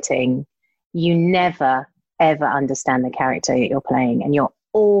amazing writing, you never, ever understand the character that you're playing, and you're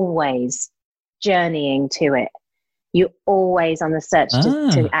always journeying to it. You're always on the search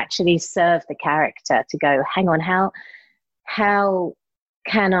to actually serve the character, to go, hang on, how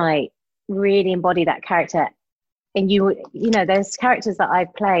can I really embody that character? And you know, there's characters that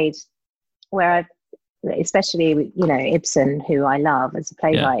I've played where especially, you know, Ibsen, who I love as a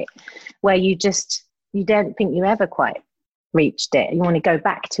playwright, where you don't think you ever quite reached it. You want to go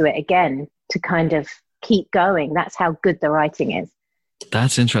back to it again to kind of keep going. That's how good the writing is.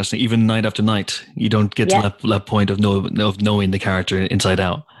 That's interesting. Even Night After Night, you don't get to that point of knowing the character inside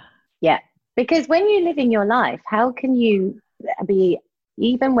out. Yeah. Because when you live in your life, how can you be,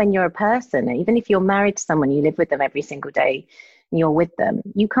 even when you're a person, even if you're married to someone, you live with them every single day and you're with them,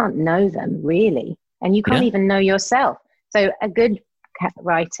 you can't know them really. And you can't even know yourself. So a good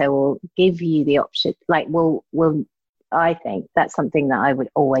writer will give you the option, like, will I think that's something that I would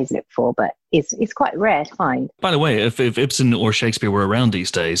always look for, but it's quite rare to find. By the way, if Ibsen or Shakespeare were around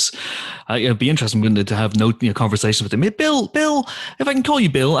these days, it'd be interesting to have conversations with them. Hey, Bill, if I can call you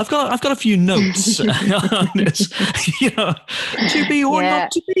Bill, I've got a few notes on this. To be or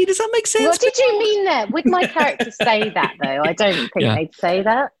not to be. Does that make sense? What did you mean there? Would my character say that though? I don't think they'd say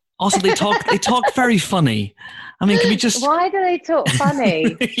that. Also, they talk very funny. I mean, can we just... Why do they talk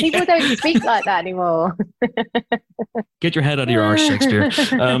funny? People don't speak like that anymore. Get your head out of your arse, Shakespeare.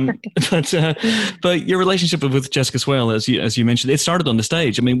 But your relationship with Jessica Swale, as you mentioned, it started on the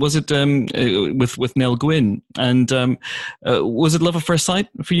stage. I mean, was it with Nell Gwynn? And was it love at first sight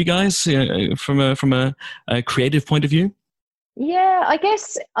for you guys from a creative point of view? Yeah, I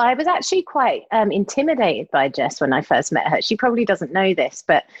guess I was actually quite intimidated by Jess when I first met her. She probably doesn't know this,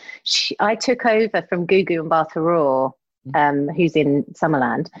 but I took over from Gugu Mbatha-Raw, who's in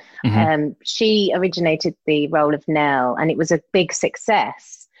Summerland. She originated the role of Nell, and it was a big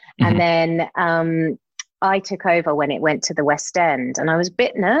success. And then I took over when it went to the West End, and I was a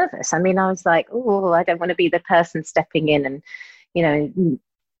bit nervous. I mean, I was like, oh, I don't want to be the person stepping in and,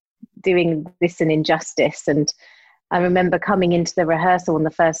 doing this an injustice. And I remember coming into the rehearsal on the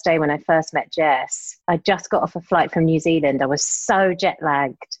first day when I first met Jess. I just got off a flight from New Zealand. I was so jet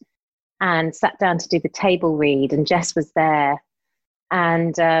lagged and sat down to do the table read, and Jess was there.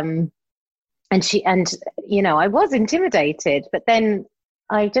 And I was intimidated, but then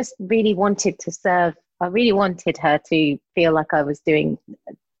I just really wanted to serve. I really wanted her to feel like I was doing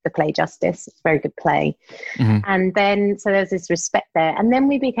the play justice. It's a very good play. And then, so there was this respect there. And then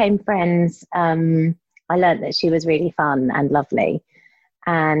we became friends. I learned that she was really fun and lovely.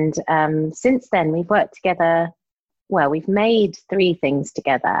 And since then, we've worked together. Well, we've made 3 things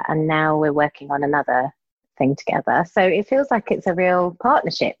together, and now we're working on another thing together. So it feels like it's a real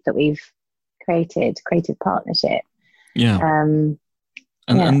partnership that we've creative partnership. Yeah.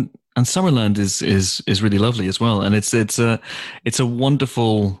 And Summerland is really lovely as well. And it's a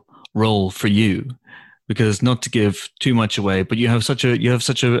wonderful role for you, because not to give too much away, but you have such a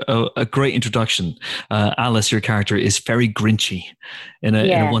great introduction. Alice, your character, is very Grinchy in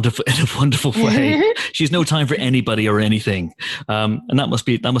a wonderful way. She's no time for anybody or anything, and that must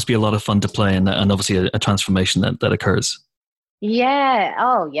be a lot of fun to play, and obviously a transformation that occurs. Yeah.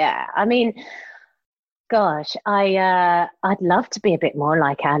 Oh, yeah. I mean, gosh, I'd love to be a bit more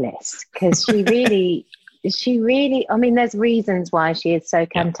like Alice, because she really. I mean, there's reasons why she is so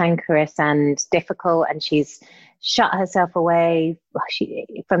cantankerous and difficult, and she's shut herself away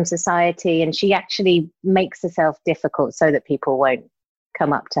from society, and she actually makes herself difficult so that people won't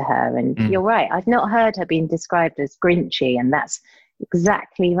come up to her. And you're right, I've not heard her being described as Grinchy, and that's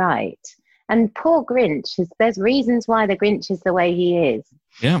exactly right. And poor Grinch, there's reasons why the Grinch is the way he is.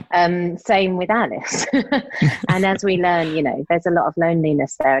 Yeah. Same with Alice. And as we learn, there's a lot of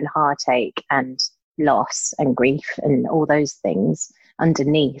loneliness there, and heartache, and loss and grief and all those things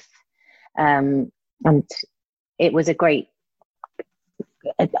underneath, and it was a great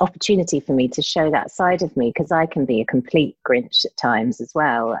an opportunity for me to show that side of me, because I can be a complete Grinch at times as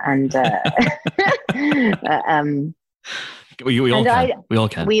well. And we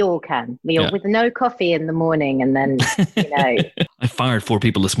all can. With no coffee in the morning, and then I fired 4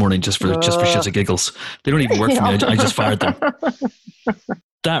 people this morning just for shits and giggles. They don't even work for me. I just fired them.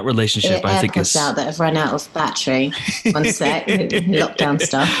 That relationship, I think, is out that have run out of battery. One sec, lockdown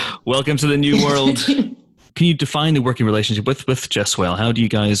stuff. Welcome to the new world. Can you define the working relationship with Jess Swale? How do you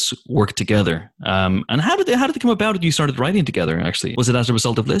guys work together? And how did it come about that you started writing together? Actually, was it as a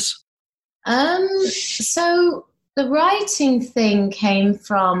result of this? So the writing thing came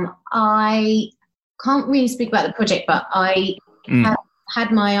from, I can't really speak about the project, but I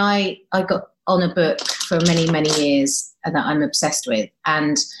had my eye. I got on a book for many, many years that I'm obsessed with,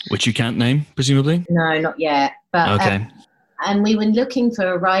 and which you can't name, presumably. No, not yet. But okay. And we were looking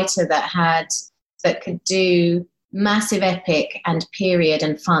for a writer that could do massive epic and period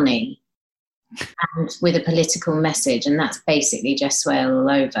and funny, and with a political message, and that's basically Jess Swale all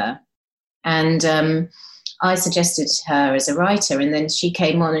over. And I suggested her as a writer, and then she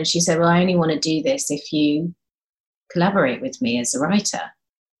came on and she said, well, I only want to do this if you collaborate with me as a writer.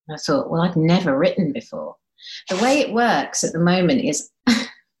 And I thought, well, I've never written before. The way it works at the moment is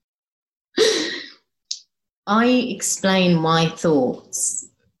I explain my thoughts,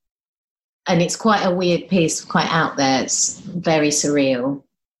 and it's quite a weird piece, quite out there. It's very surreal.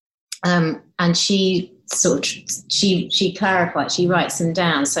 And she clarifies, she writes them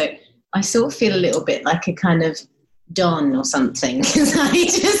down. So I sort of feel a little bit like a kind of Don or something, because I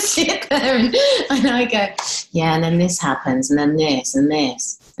just sit there and I go, yeah, and then this happens, and then this, and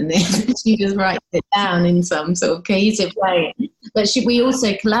this. And then she just writes it down in some sort of cohesive way. But we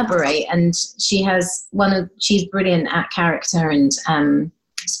also collaborate, and she's brilliant at character and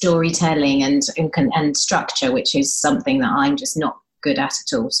storytelling and structure, which is something that I'm just not good at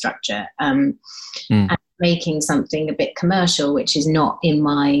all. Structure and making something a bit commercial, which is not in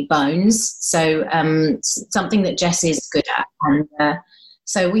my bones. So something that Jess is good at, and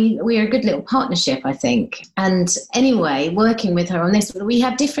so we're a good little partnership, I think. And anyway, working with her on this, we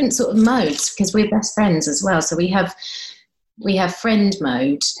have different sort of modes because we're best friends as well. So we have friend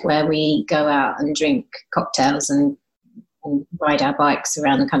mode, where we go out and drink cocktails and ride our bikes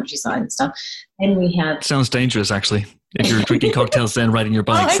around the countryside and stuff. Then we have... Sounds dangerous, actually. If you're drinking cocktails then riding your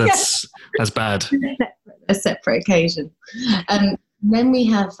bikes, that's bad. A separate occasion. Then we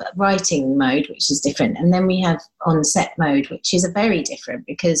have writing mode, which is different. And then we have on-set mode, which is a very different,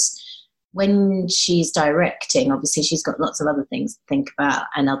 because when she's directing, obviously she's got lots of other things to think about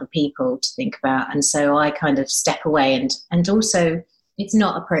and other people to think about. And so I kind of step away, and also it's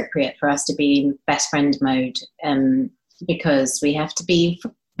not appropriate for us to be in best friend mode because we have to be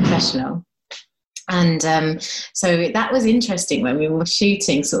professional. And so that was interesting when we were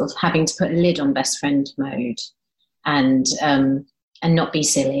shooting, sort of having to put a lid on best friend mode and not be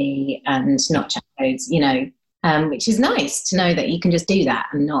silly and not chat loads, which is nice to know that you can just do that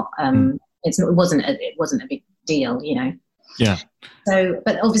and not. It wasn't a big deal, Yeah. So,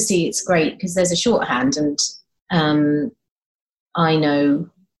 but obviously it's great because there's a shorthand, and I know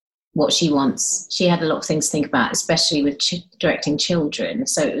what she wants. She had a lot of things to think about, especially with directing children.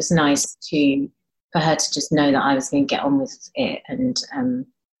 So it was nice for her to just know that I was going to get on with it, and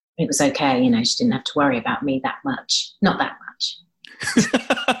it was okay. She didn't have to worry about me that much. Not that much.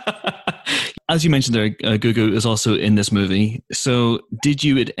 As you mentioned there, Gugu is also in this movie. So did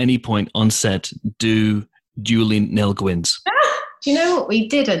you at any point on set do Julie Nell Gwyn's? Do you know what? We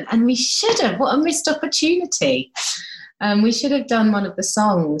didn't, and we should have. What a missed opportunity. We should have done one of the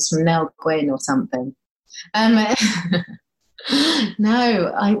songs from Nell Gwyn or something. No,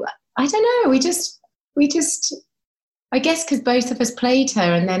 I don't know. We just, I guess because both of us played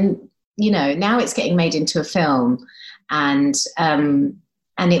her, and then, now it's getting made into a film, and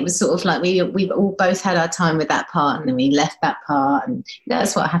it was sort of like we all both had our time with that part, and then we left that part, and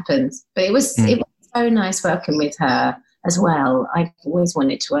that's what happens. But it was so nice working with her as well. I've always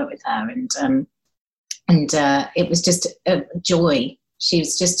wanted to work with her, and it was just a joy. She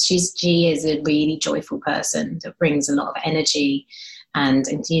is a really joyful person that brings a lot of energy and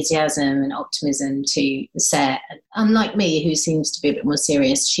enthusiasm and optimism to the set. Unlike me, who seems to be a bit more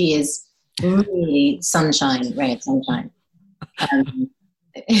serious, she is really sunshine, ray of sunshine.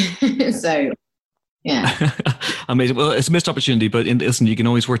 So, yeah. Amazing. Well, it's a missed opportunity, but listen, you can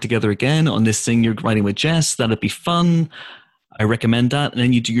always work together again on this thing you're writing with Jess. That'd be fun. I recommend that. And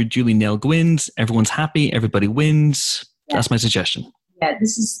then you do your Julie Nell Gwyn's. Everyone's happy. Everybody wins. Yeah. That's my suggestion. Yeah,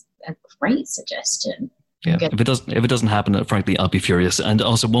 this is a great suggestion. Yeah, if it doesn't happen, frankly, I'll be furious. And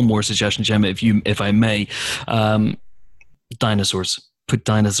also one more suggestion, Gemma, if I may, dinosaurs. put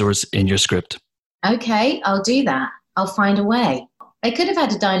dinosaurs in your script. Okay, I'll do that. I'll find a way. They could have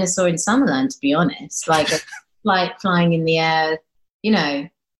had a dinosaur in Summerland, to be honest. Like a flying in the air,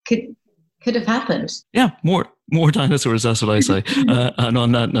 could have happened. Yeah, more dinosaurs, that's what I say. And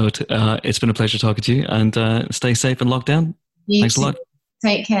on that note, it's been a pleasure talking to you, and stay safe and locked down. Thanks a lot.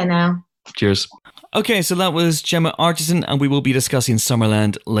 Take care now. Cheers. Okay, so that was Gemma Arterton, and we will be discussing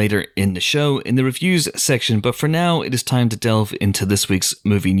Summerland later in the show in the reviews section. But for now, it is time to delve into this week's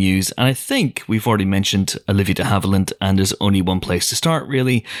movie news. And I think we've already mentioned Olivia de Havilland, and there's only one place to start,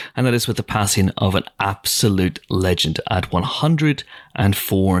 really, and that is with the passing of an absolute legend at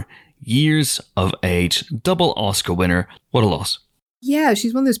 104 years of age. Double Oscar winner. What a loss. Yeah,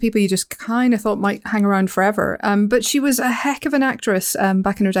 she's one of those people you just kind of thought might hang around forever. But she was a heck of an actress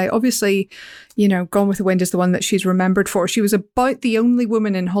back in her day. Obviously, Gone with the Wind is the one that she's remembered for. She was about the only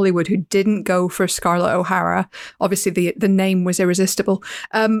woman in Hollywood who didn't go for Scarlett O'Hara. Obviously, the name was irresistible.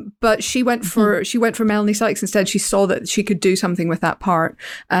 But she went for Melanie Sykes instead. She saw that she could do something with that part,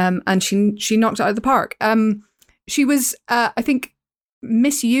 and she knocked it out of the park. She was, I think,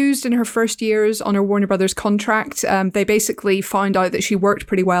 misused in her first years on her Warner Brothers contract. They basically found out that she worked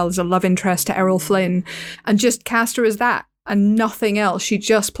pretty well as a love interest to Errol Flynn and just cast her as that and nothing else. She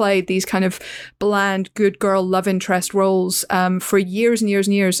just played these kind of bland, good girl love interest roles for years and years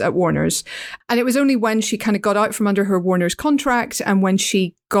and years at Warner's. And it was only when she kind of got out from under her Warner's contract and when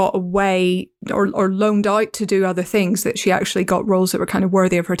she got away or loaned out to do other things that she actually got roles that were kind of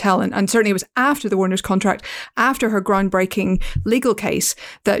worthy of her talent. And certainly it was after the Warner's contract, after her groundbreaking legal case,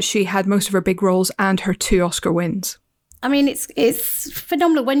 that she had most of her big roles and her 2 Oscar wins. I mean, it's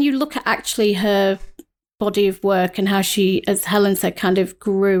phenomenal when you look at actually her body of work and how she, as Helen said, kind of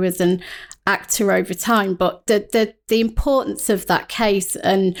grew as an actor over time. But the importance of that case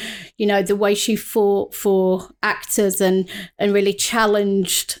and, the way she fought for actors and really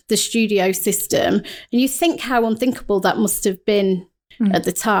challenged the studio system. And you think how unthinkable that must have been at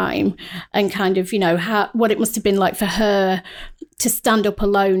the time and kind of, what it must have been like for her to stand up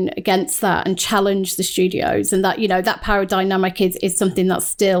alone against that and challenge the studios. And that, that power dynamic is something that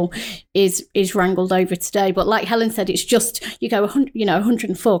still is wrangled over today. But like Helen said, it's just,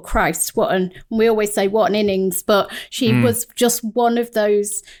 104, Christ, we always say what an innings, but she was just one of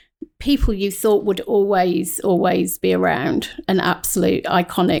those people you thought would always be around, an absolute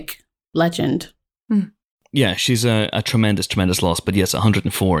iconic legend. Yeah, she's a tremendous, tremendous loss. But yes,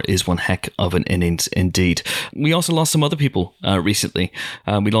 104 is one heck of an innings indeed. We also lost some other people recently.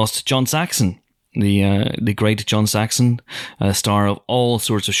 We lost John Saxon, the great John Saxon, star of all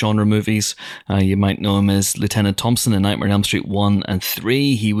sorts of genre movies. You might know him as Lieutenant Thompson in Nightmare on Elm Street 1 and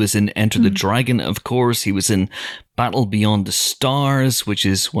 3. He was in Enter the Dragon, of course. He was in Battle Beyond the Stars, which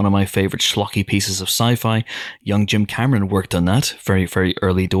is one of my favourite schlocky pieces of sci-fi. Young Jim Cameron worked on that very, very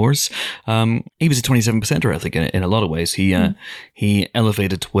early doors. He was a 27%er, I think, in a lot of ways. He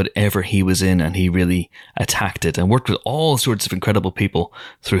elevated whatever he was in and he really attacked it and worked with all sorts of incredible people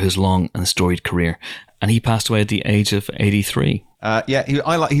through his long and storied career. And he passed away at the age of 83.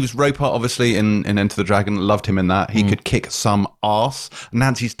 He was Roper, obviously, in Enter the Dragon. Loved him in that. He could kick some arse.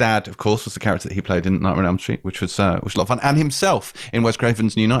 Nancy's dad, of course, was the character that he played in Nightmare on Elm Street, which was a lot of fun. And himself in Wes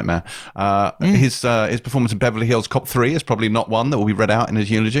Craven's New Nightmare. His performance in Beverly Hills Cop 3 is probably not one that will be read out in his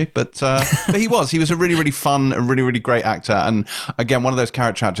eulogy, but he was a really, really fun, a really, really great actor. And again, one of those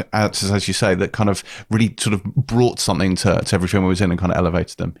character actors, as you say, that kind of really sort of brought something to every film he was in and kind of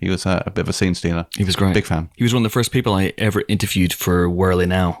elevated them. He was a bit of a scene stealer. He was great. Big fan. He was one of the first people I ever interviewed for Whirly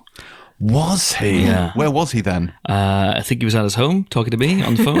Now. Was he? Yeah. Where was he then? I think he was at his home talking to me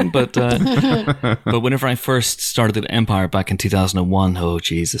on the phone. But but whenever I first started at Empire back in 2001, oh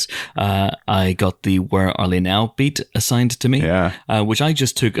Jesus, I got the Where Are They Now beat assigned to me, which I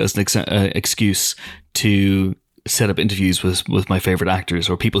just took as an excuse to set up interviews with my favorite actors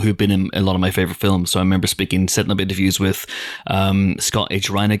or people who've been in a lot of my favorite films. So I remember setting up interviews with Scott H.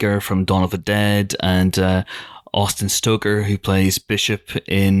 Reiniger from Dawn of the Dead and Austin Stoker, who plays Bishop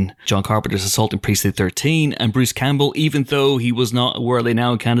in John Carpenter's Assault in Precinct 13, and Bruce Campbell, even though he was not a Where Are They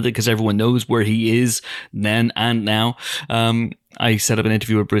Now candidate because everyone knows where he is then and now. I set up an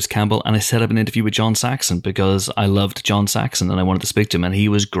interview with Bruce Campbell and I set up an interview with John Saxon because I loved John Saxon and I wanted to speak to him and he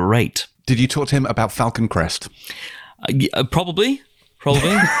was great. Did you talk to him about Falcon Crest? Probably.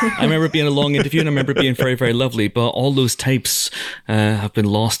 probably. I remember it being a long interview, and I remember it being very, very lovely. But all those tapes have been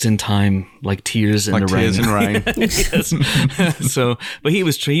lost in time, like tears in the rain. Tears in rain. Yes. So, but he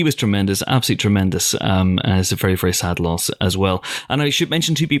was tremendous, absolutely tremendous. It's a very, very sad loss as well. And I should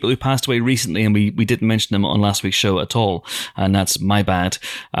mention two people who passed away recently, and we didn't mention them on last week's show at all, and that's my bad.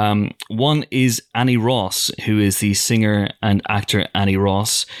 One is Annie Ross, who is the singer and actor Annie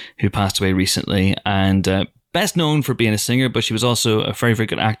Ross, who passed away recently, and best known for being a singer, but she was also a very, very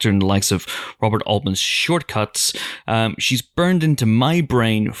good actor in the likes of Robert Altman's Shortcuts. She's burned into my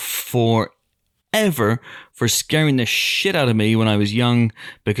brain forever for scaring the shit out of me when I was young,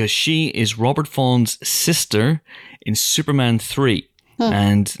 because she is Robert Fawn's sister in Superman 3.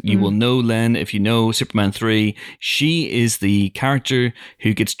 And you will know, Len, if you know Superman 3, she is the character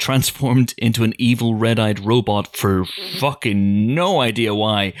who gets transformed into an evil red-eyed robot for fucking no idea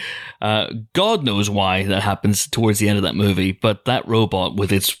why. God knows why that happens towards the end of that movie, but that robot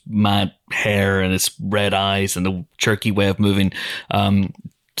with its mad hair and its red eyes and the jerky way of moving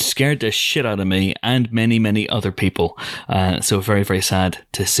scared the shit out of me and many, many other people. So very, very sad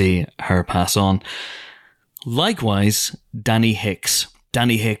to see her pass on. Likewise, Danny Hicks.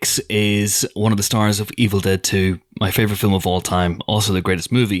 Danny Hicks is one of the stars of Evil Dead 2, my favorite film of all time, also the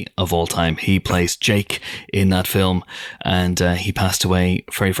greatest movie of all time. He plays Jake in that film, and he passed away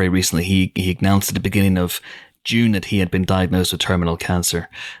very, very recently. He announced at the beginning of June that he had been diagnosed with terminal cancer,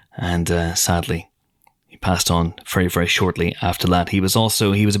 and sadly, he passed on very, very shortly after that. He was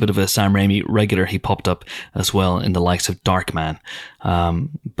a bit of a Sam Raimi regular. He popped up as well in the likes of Darkman.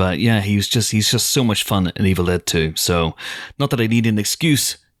 But yeah, he's just so much fun in Evil Dead 2. So not that I need an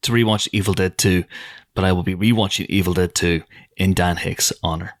excuse to rewatch Evil Dead 2, but I will be rewatching Evil Dead 2 in Dan Hicks'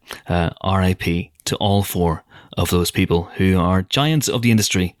 honor. R.I.P. to all four of those people who are giants of the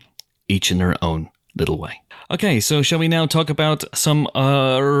industry, each in their own little way. Okay, so shall we now talk about some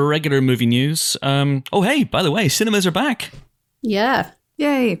regular movie news? Oh, hey, by the way, cinemas are back. Yeah.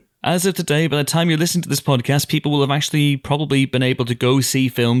 Yay. As of today, by the time you're listening to this podcast, people will have actually probably been able to go see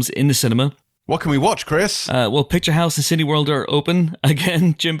films in the cinema. What can we watch, Chris? Well, Picture House and Cineworld are open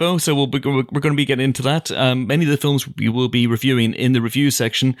again, Jimbo, so we're going to be getting into that. Many of the films we will be reviewing in the review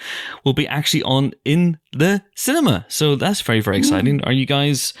section will be actually on in the cinema, so that's very, very exciting. Are you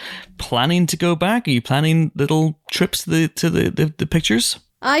guys planning to go back? Are you planning little trips to the pictures?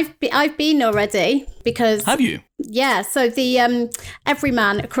 I've been already, because... Have you? Yeah, so the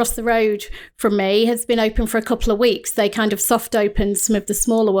Everyman across the road from me has been open for a couple of weeks. They kind of soft opened some of the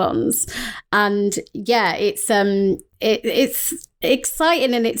smaller ones, and yeah, it's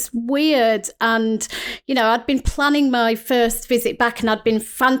exciting and it's weird. And you know, I'd been planning my first visit back, and I'd been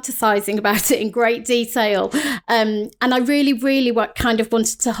fantasizing about it in great detail, and I really, really kind of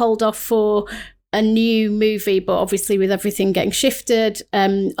wanted to hold off for a new movie, but obviously with everything getting shifted,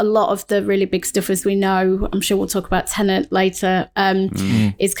 a lot of the really big stuff, as we know, I'm sure we'll talk about Tenet later,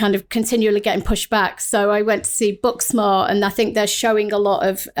 is kind of continually getting pushed back. So I went to see Booksmart, and I think they're showing a lot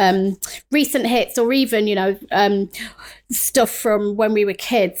of recent hits, or even, you know, stuff from when we were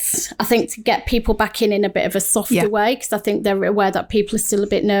kids, I think, to get people back in a bit of a softer way, because I think they're aware that people are still a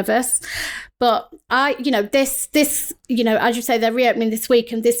bit nervous. But this, you know, as you say, they're reopening this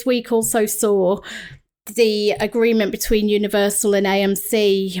week, and this week also saw the agreement between Universal and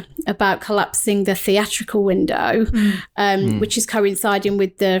AMC about collapsing the theatrical window, which is coinciding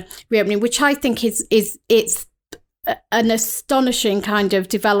with the reopening, which I think it's an astonishing kind of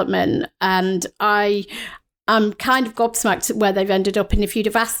development, and I'm kind of gobsmacked at where they've ended up. And if you'd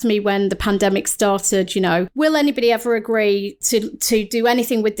have asked me when the pandemic started, you know, will anybody ever agree to do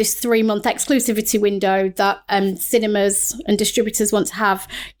anything with this 3-month exclusivity window that cinemas and distributors want to have?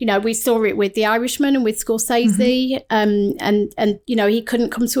 You know, we saw it with The Irishman and with Scorsese, and you know, he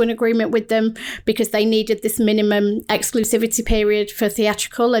couldn't come to an agreement with them because they needed this minimum exclusivity period for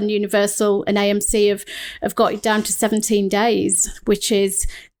theatrical, and Universal and AMC have got it down to 17 days, which is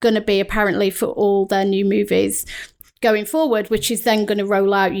going to be apparently for all their new movies going forward, which is then going to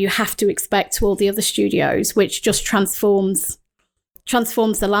roll out, you have to expect, to all the other studios, which just transforms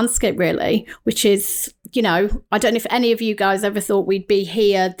the landscape, really, which is, you know, I don't know if any of you guys ever thought we'd be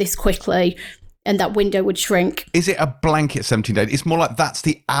here this quickly and that window would shrink. Is it a blanket 17 days? It's more like that's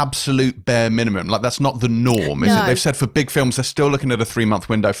the absolute bare minimum. Like, that's not the norm, is it? They've said for big films, they're still looking at a 3-month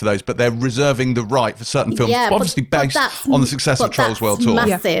window for those, but they're reserving the right for certain films, obviously based on the success of Trolls World Tour.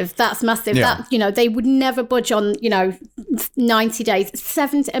 Massive. That's massive. Yeah. That, you know, they would never budge on, you know, 90 days.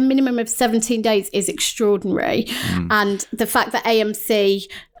 A minimum of 17 days is extraordinary. And the fact that AMC,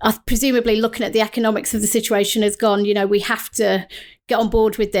 presumably looking at the economics of the situation, has gone, you know, we have to get on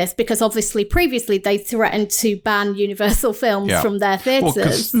board with this, because obviously previously they threatened to ban Universal films from their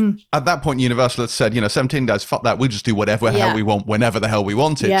theatres. At that point, Universal had said, 17 days, fuck that, we'll just do whatever the hell we want, whenever the hell we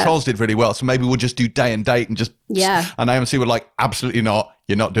want it. Trolls did really well, so maybe we'll just do day and date and just... And AMC were like, absolutely not.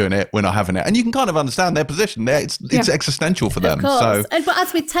 You're not doing it. We're not having it. And you can kind of understand their position there. It's existential for them. So, but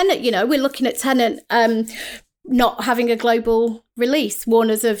as with Tenet, we're looking at Tenet not having a global release.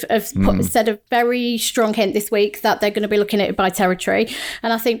 Warners have said a very strong hint this week that they're going to be looking at it by territory.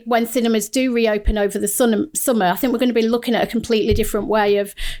 And I think when cinemas do reopen over the summer, I think we're going to be looking at a completely different way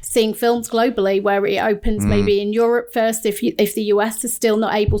of seeing films globally, where it opens maybe in Europe first, if the US is still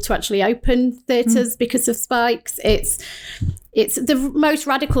not able to actually open theatres because of spikes. It's the most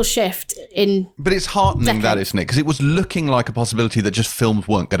radical shift in... But it's heartening that, isn't it? Because it was looking like a possibility that just films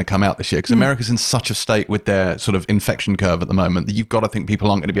weren't going to come out this year, because America's in such a state with their sort of infection curve at the moment that you've got to think people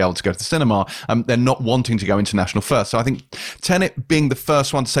aren't going to be able to go to the cinema. They're not wanting to go international first. So I think Tenet being the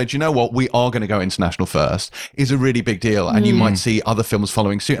first one to say, do you know what, we are going to go international first, is a really big deal. And you might see other films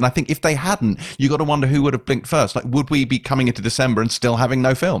following suit. And I think if they hadn't, you got to wonder who would have blinked first. Like, would we be coming into December and still having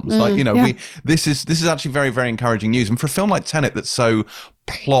no films? This is actually very, very encouraging news. And for a film like Tenet that's so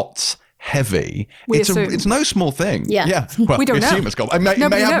plot heavy, it's no small thing. Well, we don't know. It's got, it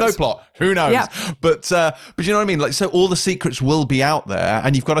may have no plot, who knows? But you know what I mean, like, so all the secrets will be out there,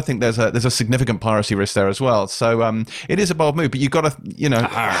 and you've got to think there's a significant piracy risk there as well. So it is a bold move, but you've got to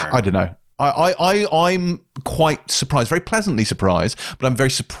I don't know. I'm quite surprised, very pleasantly surprised, but I'm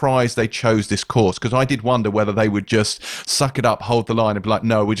very surprised they chose this course, because I did wonder whether they would just suck it up, hold the line, and be like,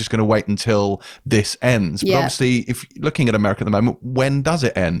 no, we're just going to wait until this ends. But obviously, if looking at America at the moment, when does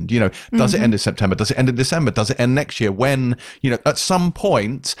it end? Does it end in September? Does it end in December? Does it end next year? When, at some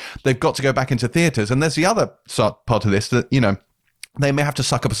point, they've got to go back into theatres. And there's the other part of this that, they may have to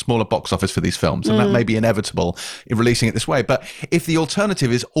suck up a smaller box office for these films, and that may be inevitable in releasing it this way. But if the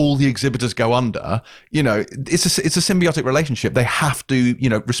alternative is all the exhibitors go under, it's a symbiotic relationship. They have to,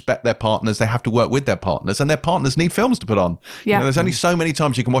 respect their partners. They have to work with their partners, and their partners need films to put on. There's only so many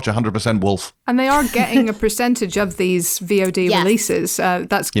times you can watch 100% Wolf. And they are getting a percentage of these VOD releases.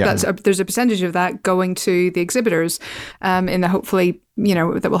 There's a percentage of that going to the exhibitors, in the hopefully,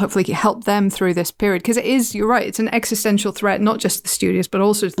 that will hopefully help them through this period. Because it is, you're right, it's an existential threat, not just to the studios, but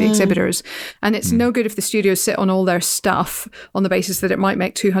also to the exhibitors. And it's no good if the studios sit on all their stuff on the basis that it might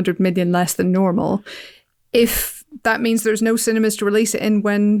make 200 million less than normal, if that means there's no cinemas to release it in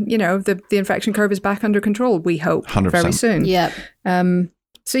when, the infection curve is back under control, we hope 100%. Very soon.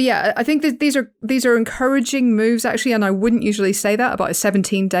 So I think that these are encouraging moves, actually, and I wouldn't usually say that about a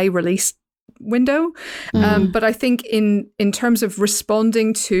 17-day release window, but I think in terms of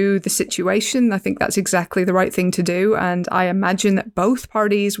responding to the situation, I think that's exactly the right thing to do, and I imagine that both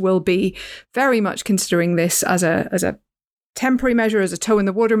parties will be very much considering this as a temporary measure, as a toe in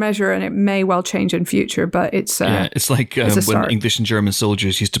the water measure, and it may well change in future, but it's like when English and German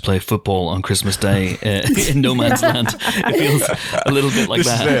soldiers used to play football on Christmas Day in no man's land. It feels a little bit like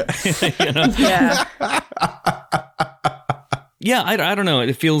Yeah, I don't know.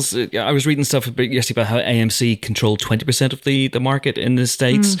 It feels... I was reading stuff yesterday about how AMC controlled 20% of the market in the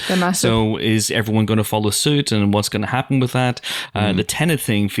States. They're massive. So is everyone going to follow suit, and what's going to happen with that? The Tenet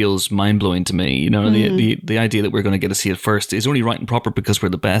thing feels mind-blowing to me. The idea that we're going to get to see it first is only right and proper because we're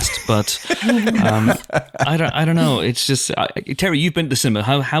the best. But I don't know. It's just... Terri, you've been to the cinema.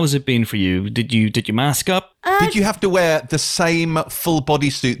 How has it been for you? Did you mask up? Did you have to wear the same full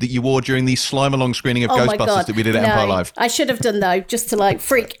bodysuit that you wore during the Slime-along screening of Ghostbusters that we did at Empire Live? I should have done, though, just to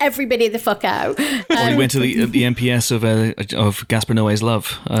freak everybody the fuck out. Or you went to the MPS of Gaspar Noé's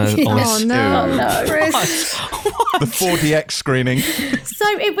Love. Oh no, Chris. The 4DX screening. So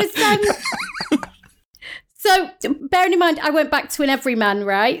it was... So bearing in mind, I went back to an everyman,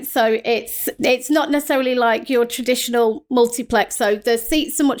 right? So it's not necessarily like your traditional multiplex. So the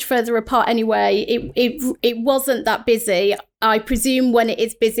seats are much further apart anyway. It wasn't that busy. I presume when it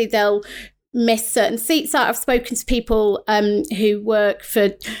is busy, they'll miss certain seats out. I've spoken to people who work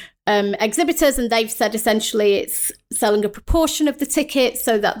for exhibitors, and they've said essentially it's selling a proportion of the ticket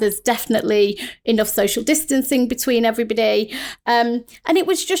so that there's definitely enough social distancing between everybody. And it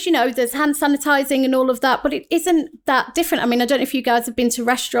was just, there's hand sanitizing and all of that, but it isn't that different. I mean, I don't know if you guys have been to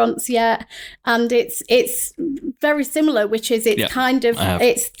restaurants yet, and it's very similar, which is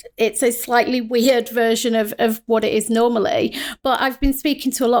it's a slightly weird version of what it is normally. But I've been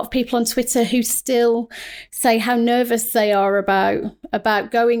speaking to a lot of people on Twitter who still say how nervous they are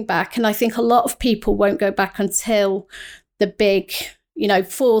about going back. And I think a lot of people won't go back until the big,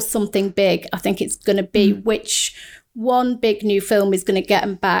 for something big. I think it's going to be which one big new film is going to get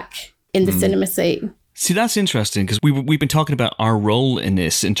them back in the cinema seat. See, that's interesting because we've been talking about our role in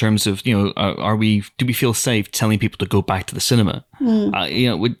this in terms of, do we feel safe telling people to go back to the cinema?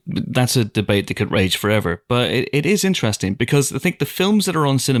 That's a debate that could rage forever. But it is interesting because I think the films that are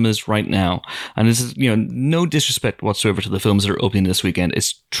on cinemas right now, and this is, no disrespect whatsoever to the films that are opening this weekend.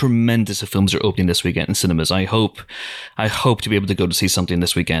 It's tremendous if films are opening this weekend in cinemas. I hope to be able to go to see something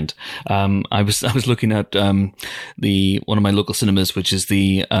this weekend. I was looking at one of my local cinemas, which is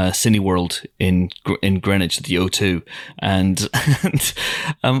the Cineworld in Greenwich at the O2, and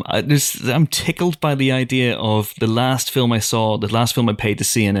I'm tickled by the idea of the last film I paid to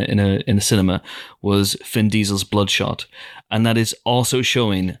see in a cinema was Vin Diesel's Bloodshot, and that is also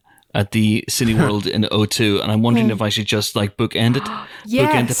showing at the Cineworld in O2, and I'm wondering if I should just bookend it,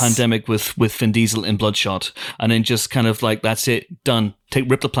 bookend the pandemic with Vin Diesel in Bloodshot, and then just kind of that's it, done.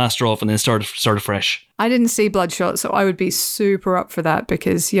 Rip the plaster off and then start afresh. I didn't see Bloodshot, so I would be super up for that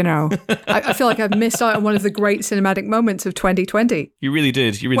because, I feel like I've missed out on one of the great cinematic moments of 2020. You really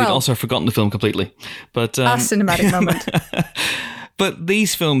did. Also, I've forgotten the film completely. But a cinematic moment. But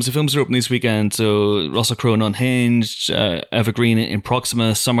these films, the films are open this weekend, so Russell Crowe in Unhinged, Evergreen in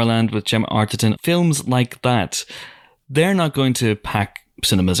Proxima, Summerland with Gemma Arterton, films like that, they're not going to pack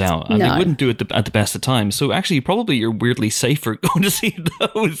cinemas out, and they wouldn't do it at the best of times. So actually, probably you're weirdly safer going to see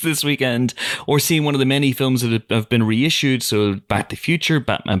those this weekend, or seeing one of the many films that have been reissued. So Back to the Future,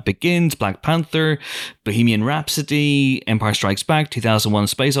 Batman Begins, Black Panther, Bohemian Rhapsody, Empire Strikes Back, 2001: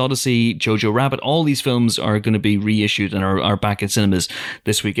 Space Odyssey, Jojo Rabbit. All these films are going to be reissued and are back in cinemas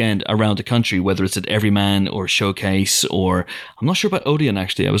this weekend around the country, whether it's at Everyman or Showcase, or I'm not sure about Odeon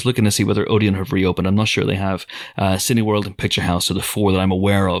actually. I was looking to see whether Odeon have reopened. I'm not sure they have. Cineworld and Picture House are the four that I'm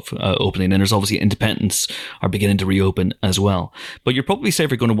aware of opening, and there's obviously independents are beginning to reopen as well. But you're probably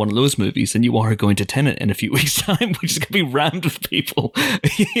safer going to one of those movies than you are going to Tenet in a few weeks' time, which is going to be rammed with people.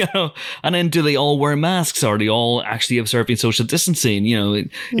 And then do they all wear masks? Are they all actually observing social distancing?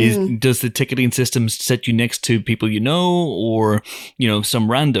 Does the ticketing system set you next to people or some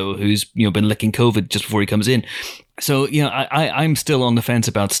rando who's been licking COVID just before he comes in? So I'm still on the fence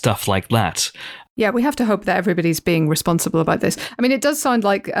about stuff like that. Yeah, we have to hope that everybody's being responsible about this. I mean, it does sound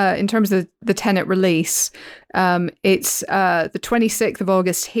like, in terms of the Tenet release, it's the 26th of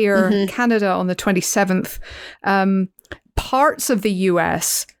August here, Canada on the 27th, parts of the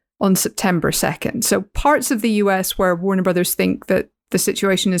US on September 2nd. So parts of the US where Warner Brothers think that the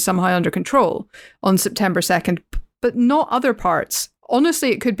situation is somehow under control on September 2nd, but not other parts. Honestly,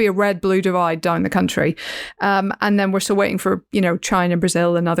 it could be a red-blue divide down the country. And then we're still waiting for, China,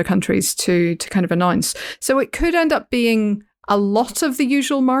 Brazil and other countries to kind of announce. So it could end up being a lot of the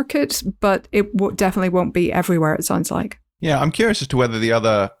usual market, but it definitely won't be everywhere, it sounds like. Yeah, I'm curious as to whether the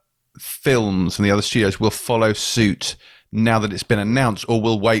other films and the other studios will follow suit now that it's been announced, or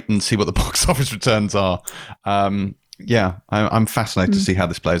we'll wait and see what the box office returns are. I'm fascinated to see how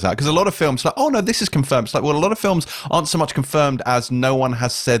this plays out, because a lot of films oh no, this is confirmed. It's a lot of films aren't so much confirmed as no one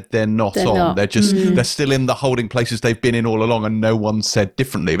has said they're not. They're just they're still in the holding places they've been in all along, and no one said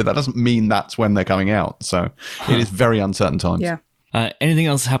differently, but that doesn't mean that's when they're coming out. So it is very uncertain times. Anything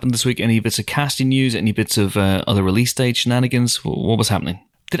else happened this week? Any bits of casting news? Any bits of other release date shenanigans? What was happening?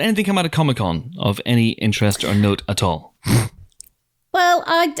 Did anything come out of Comic-Con of any interest or note at all? Well,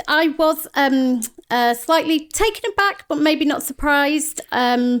 I was slightly taken aback, but maybe not surprised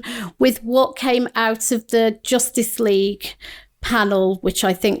with what came out of the Justice League panel, which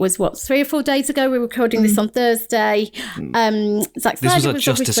I think was 3 or 4 days ago. We were recording this on Thursday. Zack Snyder was at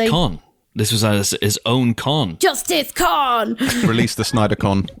Justice Con. This was at his own con. Justice Con! Release the Snyder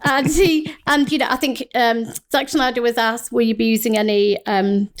Con. I think Zack Snyder was asked, will you be using any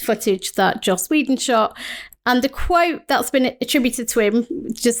footage that Joss Whedon shot? And the quote that's been attributed to him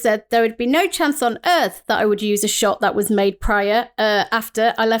just said, there would be no chance on earth that I would use a shot that was made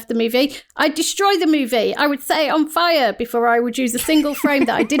after I left the movie. I'd destroy the movie. I would set it on fire before I would use a single frame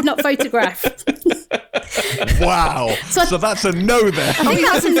that I did not photograph. Wow. So that's a no there. I think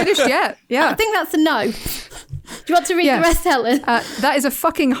that's finished yet. Yeah. I think that's a no. Do you want to read the rest, Helen? That is a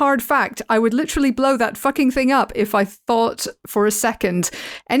fucking hard fact. I would literally blow that fucking thing up if I thought for a second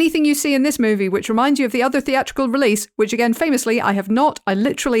anything you see in this movie which reminds you of the other theatrical release, which again, famously, I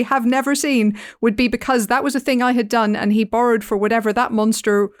literally have never seen, would be because that was a thing I had done and he borrowed for whatever that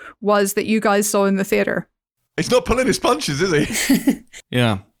monster was that you guys saw in the theater. He's not pulling his punches, is he?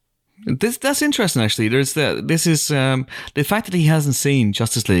 Yeah. That's interesting, actually. The fact that he hasn't seen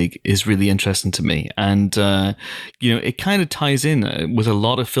Justice League is really interesting to me, and it kind of ties in with a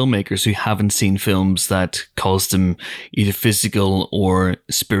lot of filmmakers who haven't seen films that cause them either physical or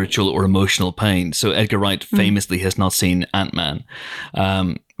spiritual or emotional pain. So Edgar Wright famously has not seen Ant-Man.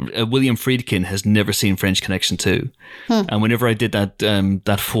 William Friedkin has never seen French Connection 2. And whenever I did that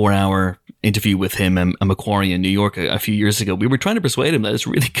 4-hour interview with him at Macquarie in New York a few years ago, we were trying to persuade him that it's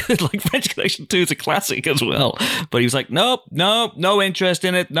really good. Like, French Connection 2 is a classic as well. But he was like, nope, no interest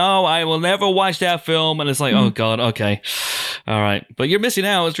in it. No, I will never watch that film. And it's like, oh God, okay. All right. But you're missing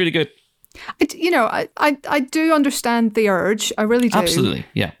out. It's really good. I do understand the urge. I really do. Absolutely,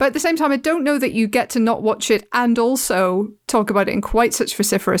 yeah. But at the same time, I don't know that you get to not watch it and also talk about it in quite such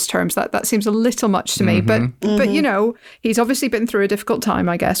vociferous terms. That seems a little much to me. But he's obviously been through a difficult time,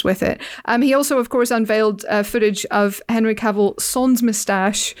 I guess, with it. He also, of course, unveiled footage of Henry Cavill sans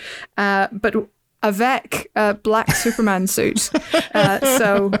moustache, but avec a black Superman suit.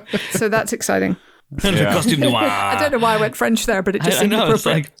 So that's exciting. Costume noir. I don't know why I went French there, but it just seemed appropriate. It's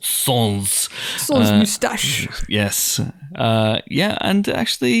like sans moustache. Yes. And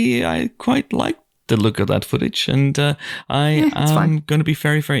actually I quite like the look of that footage, and I am going to be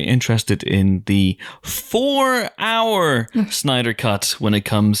very, very interested in the 4-hour Snyder cut when it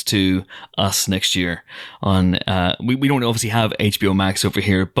comes to us next year. On we don't obviously have HBO Max over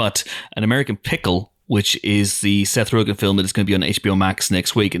here, but An American Pickle, which is the Seth Rogen film that is going to be on HBO Max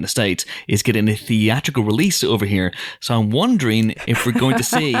next week in the States, is getting a theatrical release over here. So I'm wondering if we're going to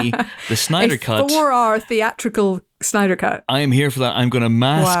see the Snyder Cut. 4-hour theatrical Snyder Cut. I am here for that. I'm going to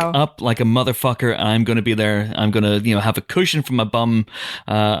mask up like a motherfucker. I'm going to be there. I'm going to, have a cushion for my bum.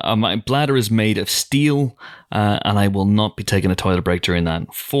 My bladder is made of steel, and I will not be taking a toilet break during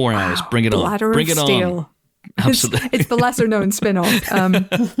that. 4 hours. Bring it on. Bring it on. Absolutely. It's the lesser known spin-off.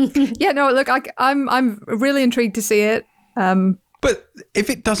 Look, I'm really intrigued to see it. But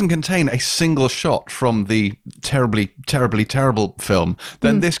if it doesn't contain a single shot from the terribly, terribly terrible film,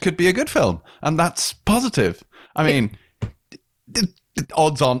 then this could be a good film. And that's positive. I mean, the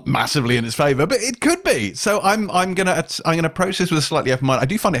odds aren't massively in its favour, but it could be. So I'm gonna approach this with a slightly open mind. I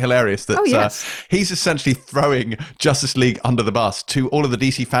do find it hilarious that he's essentially throwing Justice League under the bus to all of the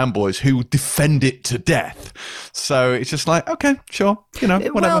DC fanboys who defend it to death. So it's just like, okay, sure,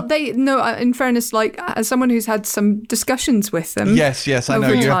 whatever. Well, in fairness, like as someone who's had some discussions with them, yes, I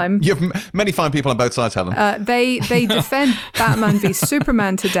know you have many fine people on both sides, Helen. They defend Batman v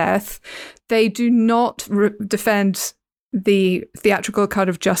Superman to death. They do not defend the theatrical cut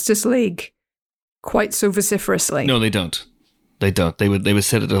of Justice League quite so vociferously. No, they don't. They would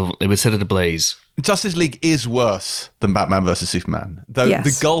set it ablaze. Justice League is worse than Batman versus Superman, though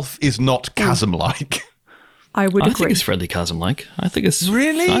the gulf is not chasm-like. I would agree. I think it's fairly chasm-like. I think it's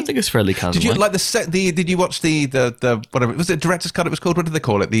fairly chasm-like. Did you like Did you watch the whatever was it, director's cut? It was called. What did they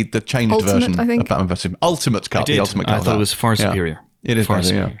call it? The changed Ultimate, version I think. of Batman versus Superman. Ultimate cut. The ultimate cut. I thought it was far superior. It is far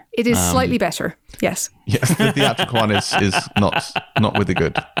superior. superior. It is slightly better. Yes. Yes, the theatrical one is not with the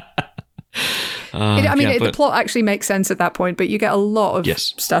good. The plot actually makes sense at that point, but you get a lot of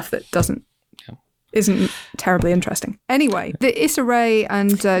stuff that isn't terribly interesting. Anyway, the Issa Rae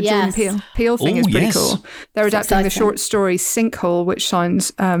and Jordan Peele thing is pretty cool. They're adapting the short story Sinkhole, which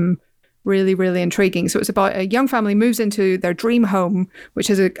sounds really, really intriguing. So it's about a young family moves into their dream home, which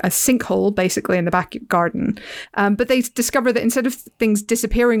is a sinkhole basically in the back garden. But they discover that instead of things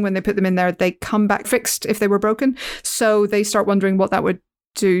disappearing when they put them in there, they come back fixed if they were broken. So they start wondering what that would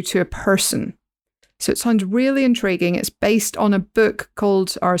do to a person. So it sounds really intriguing. It's based on a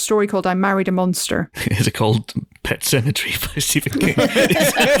story called I Married a Monster. Is it called Pet Cemetery by Stephen King? Is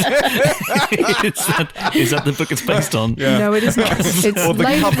that the book it's based on? Yeah. No, it is not. It's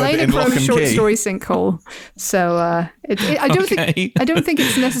Lane Crow's short story Sinkhole. So I don't think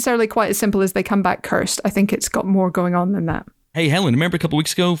it's necessarily quite as simple as they come back cursed. I think it's got more going on than that. Hey, Helen, remember a couple of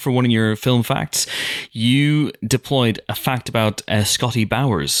weeks ago for one of your film facts, you deployed a fact about Scotty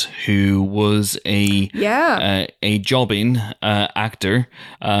Bowers, who was a jobbing actor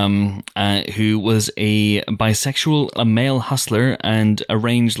who was a bisexual, a male hustler, and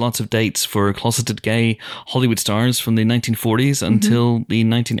arranged lots of dates for closeted gay Hollywood stars from the 1940s until the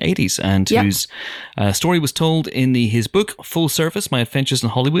 1980s, and whose story was told in his book, Full Service, My Adventures in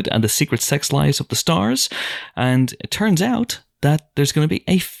Hollywood and the Secret Sex Lives of the Stars. And it turns out that there's going to be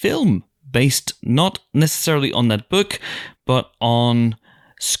a film based not necessarily on that book, but on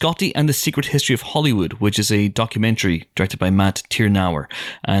Scotty and the Secret History of Hollywood, which is a documentary directed by Matt Tiernauer.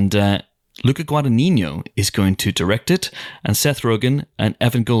 And Luca Guadagnino is going to direct it, and Seth Rogen and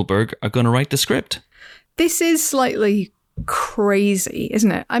Evan Goldberg are going to write the script. This is slightly crazy,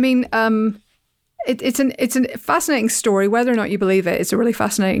 isn't it? I mean, It's a fascinating story. Whether or not you believe it, it's a really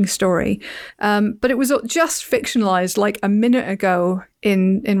fascinating story. But it was just fictionalized like a minute ago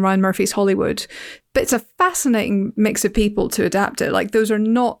in Ryan Murphy's Hollywood. But it's a fascinating mix of people to adapt it. Like, those are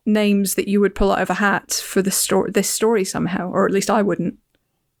not names that you would pull out of a hat for this story somehow, or at least I wouldn't.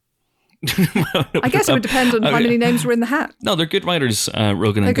 I guess it would depend on how many names were in the hat. No, they're good writers,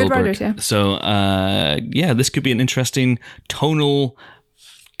 Rogan and They're Goldberg. good writers, yeah. So, this could be an interesting tonal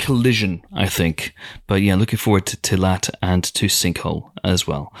collision, I think. But yeah, looking forward to that and to Sinkhole as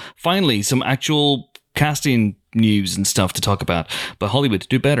well. Finally, some actual casting news and stuff to talk about. But Hollywood,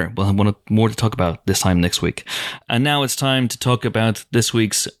 do better. We'll have more to talk about this time next week. And now it's time to talk about this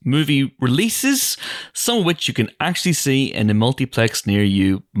week's movie releases, some of which you can actually see in a multiplex near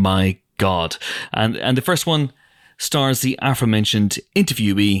you. My God. And the first one stars the aforementioned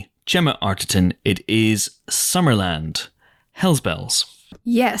interviewee, Gemma Arterton. It is Summerland. Hell's Bells.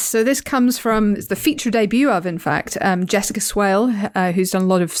 Yes, so this comes from the feature debut of, in fact, Jessica Swale, who's done a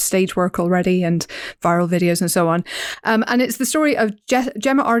lot of stage work already and viral videos and so on. And it's the story of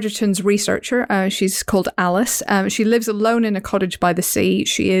Gemma Arterton's researcher. She's called Alice. She lives alone in a cottage by the sea.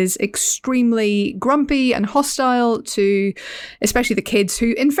 She is extremely grumpy and hostile to especially the kids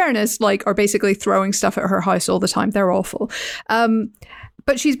who, in fairness, are basically throwing stuff at her house all the time. They're awful.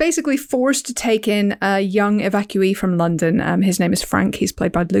 But she's basically forced to take in a young evacuee from London. His name is Frank. He's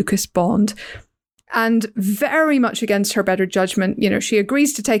played by Lucas Bond. And very much against her better judgment, she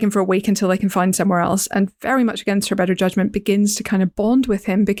agrees to take him for a week until they can find somewhere else. And very much against her better judgment, begins to kind of bond with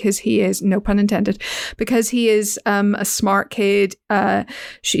him because he is, no pun intended, because he is a smart kid.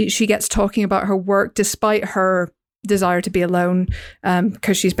 She gets talking about her work despite her desire to be alone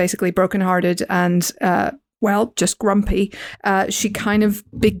because she's basically brokenhearted and just grumpy. She kind of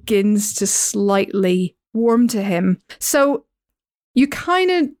begins to slightly warm to him. So you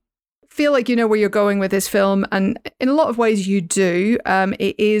kind of feel like you know where you're going with this film, and in a lot of ways you do.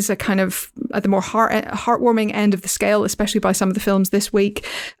 It is a kind of at the more heartwarming end of the scale, especially by some of the films this week.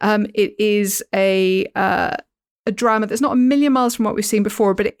 It is a drama that's not a million miles from what we've seen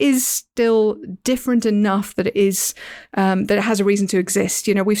before, but it is still different enough that it is that it has a reason to exist.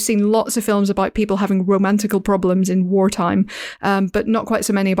 We've seen lots of films about people having romantical problems in wartime, but not quite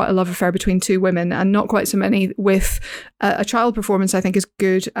so many about a love affair between two women, and not quite so many with a child performance I think as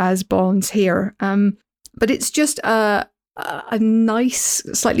good as Bond's here. But it's just a nice,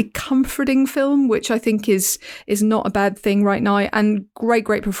 slightly comforting film, which I think is not a bad thing right now, and great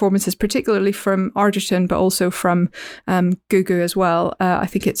performances, particularly from Arterton, but also from Gugu as well. I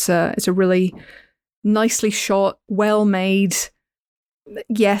think it's a really nicely shot, well made,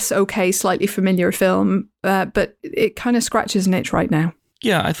 yes, okay, slightly familiar film, but it kind of scratches an itch right now.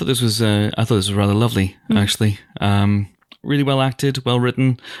 Yeah, I thought this was rather lovely, actually. Really well acted, well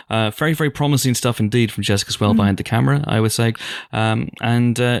written, very, very promising stuff indeed from Jessica Swale behind the camera, I would say.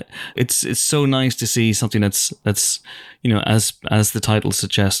 And it's so nice to see something that's as the title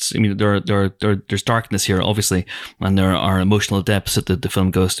suggests. I mean, there's darkness here, obviously, and there are emotional depths that the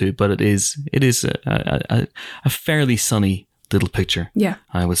film goes to, but it is a fairly sunny little picture. Yeah,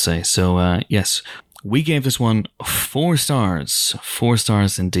 I would say. So yes. We gave this one 4 stars. 4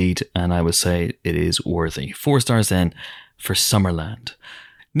 stars indeed, and I would say it is worthy. 4 stars then for Summerland.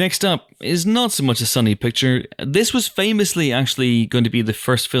 Next up is not so much a sunny picture. This was famously actually going to be the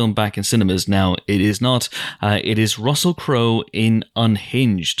first film back in cinemas. Now, it is not. It is Russell Crowe in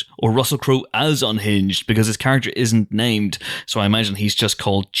Unhinged, or Russell Crowe as Unhinged, because his character isn't named. So I imagine he's just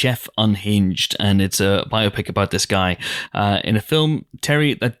called Jeff Unhinged, and it's a biopic about this guy in a film,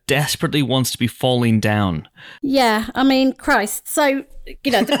 Terry, that desperately wants to be falling down. Yeah, I mean, Christ. So,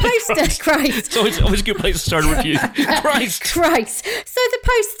 the poster, Christ. So it's always a good place to start a review. Christ. So the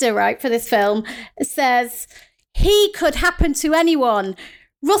poster, right, for this film says, he could happen to anyone.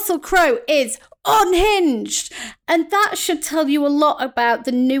 Russell Crowe is unhinged. And that should tell you a lot about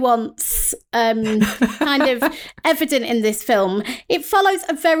the nuance kind of evident in this film. It follows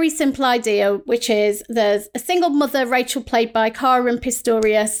a very simple idea, which is there's a single mother, Rachel, played by Karen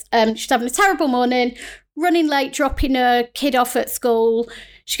Pistorius. She's having a terrible morning, running late, dropping her kid off at school.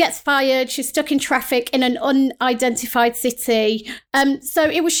 She gets fired. She's stuck in traffic in an unidentified city. So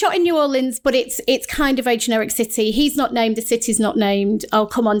it was shot in New Orleans, but it's kind of a generic city. He's not named. The city's not named. I'll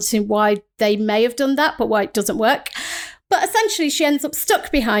come on to why they may have done that, but why it doesn't work. But essentially, she ends up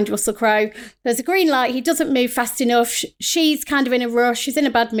stuck behind Russell Crowe. There's a green light. He doesn't move fast enough. She's kind of in a rush. She's in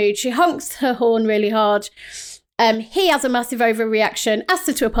a bad mood. She honks her horn really hard. He has a massive overreaction, asks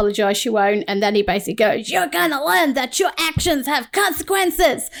her to apologise, she won't, and then he basically goes, "You're gonna learn that your actions have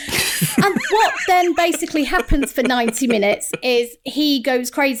consequences." And what then basically happens for 90 minutes is he goes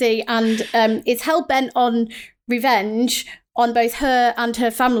crazy and is hell-bent on revenge on both her and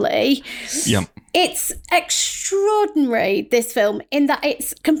her family. Yep. It's extraordinary, this film, in that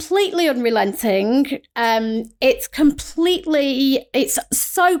it's completely unrelenting. It's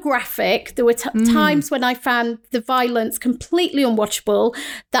so graphic. There were times when I found the violence completely unwatchable,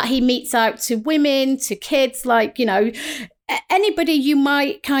 that he meets out to women, to kids, like, you know, anybody you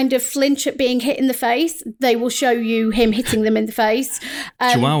might kind of flinch at being hit in the face, they will show you him hitting them in the face.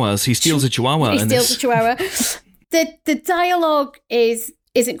 Chihuahuas. He steals a chihuahua. He steals a chihuahua. The dialogue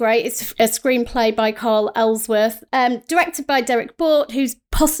isn't great. It's a screenplay by Carl Ellsworth, directed by Derek Bort, who's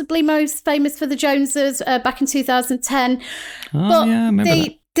possibly most famous for The Joneses back in 2010. Oh, yeah, I remember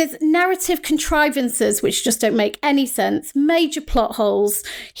that. There's narrative contrivances which just don't make any sense, major plot holes.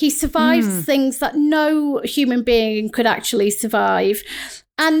 He survives things that no human being could actually survive.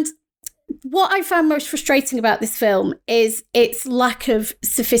 And what I found most frustrating about this film is its lack of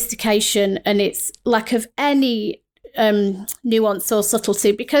sophistication and its lack of any nuance or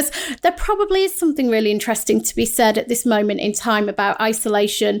subtlety, because there probably is something really interesting to be said at this moment in time about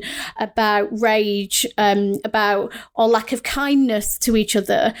isolation, about rage, about our lack of kindness to each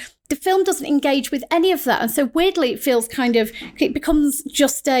other. The film doesn't engage with any of that, and so weirdly it becomes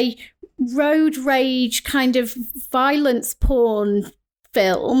just a road rage kind of violence porn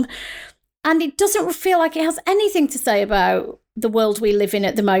film, and it doesn't feel like it has anything to say about the world we live in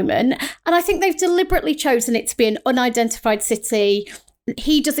at the moment. And I think they've deliberately chosen it to be an unidentified city.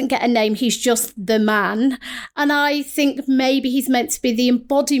 He doesn't get a name, he's just the man. And I think maybe he's meant to be the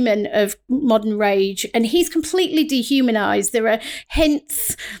embodiment of modern rage, and he's completely dehumanized. There are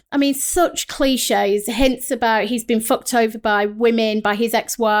hints, I mean, such cliches, hints about he's been fucked over by women, by his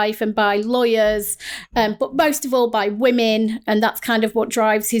ex-wife and by lawyers, but most of all by women, and that's kind of what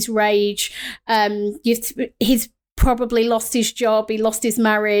drives his rage. He's probably lost his job, he lost his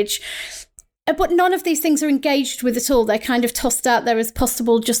marriage, but none of these things are engaged with at all. They're kind of tossed out there as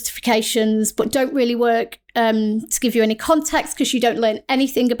possible justifications, but don't really work to give you any context, because you don't learn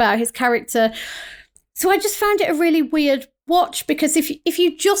anything about his character. So I just found it a really weird watch, because if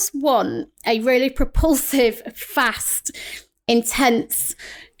you just want a really propulsive, fast, intense,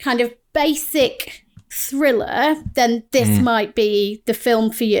 kind of basic thriller, then this might be the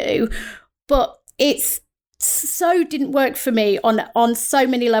film for you. But it's so didn't work for me on so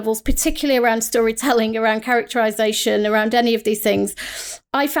many levels, particularly around storytelling, around characterization, around any of these things.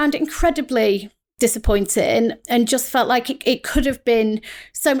 I found it incredibly disappointing and just felt like it could have been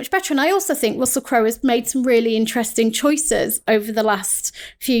so much better. And I also think Russell Crowe has made some really interesting choices over the last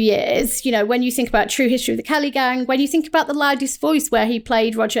few years. You know, when you think about True History of the Kelly Gang, when you think about The Loudest Voice, where he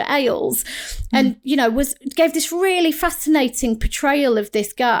played Roger Ailes, and, you know, gave this really fascinating portrayal of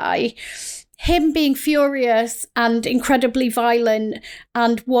this guy. Him being furious and incredibly violent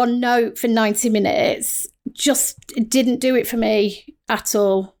and one note for 90 minutes just didn't do it for me at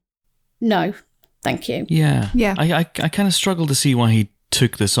all. No, thank you. Yeah. I kind of struggle to see why he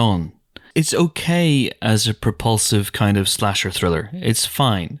took this on. It's okay as a propulsive kind of slasher thriller. It's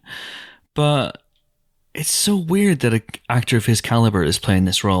fine. But it's so weird that an actor of his caliber is playing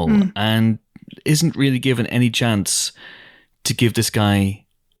this role and isn't really given any chance to give this guy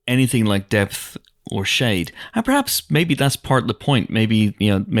anything like depth or shade. And perhaps maybe that's part of the point. Maybe,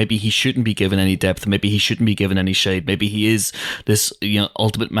 you know, maybe he shouldn't be given any depth. Maybe he shouldn't be given any shade. Maybe he is this, you know,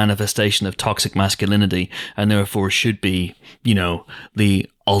 ultimate manifestation of toxic masculinity and therefore should be, you know, the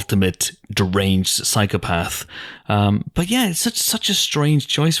ultimate deranged psychopath. But yeah, it's such a strange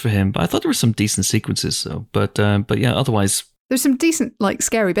choice for him. But I thought there were some decent sequences, so but yeah, otherwise there's some decent, like,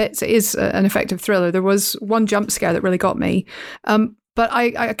 scary bits. It is an effective thriller. There was one jump scare that really got me. But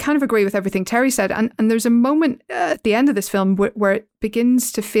I kind of agree with everything Terry said. And there's a moment at the end of this film where it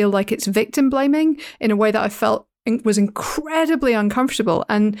begins to feel like it's victim blaming in a way that I felt was incredibly uncomfortable.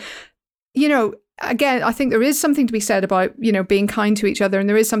 And, you know, again, I think there is something to be said about, you know, being kind to each other. And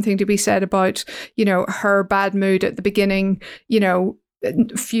there is something to be said about, you know, her bad mood at the beginning, you know,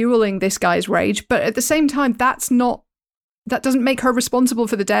 fueling this guy's rage. But at the same time, that doesn't make her responsible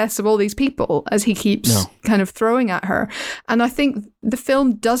for the deaths of all these people, as he keeps kind of throwing at her. And I think the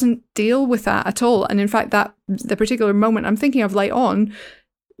film doesn't deal with that at all. And in fact, the particular moment I'm thinking of late on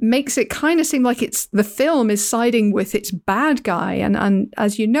makes it kind of seem like the film is siding with its bad guy. And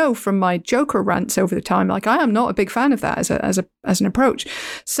as you know from my Joker rants over the time, like, I am not a big fan of that as an approach.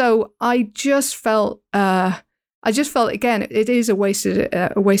 So I just felt again, it is a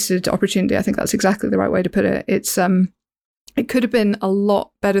wasted opportunity. I think that's exactly the right way to put it. It could have been a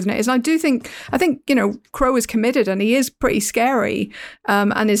lot better than it is. And I think, you know, Crowe is committed and he is pretty scary.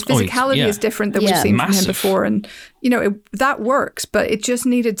 And his physicality is different than we've seen from him before. And, you know, that works, but it just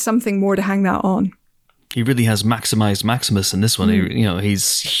needed something more to hang that on. He really has maximized Maximus in this one.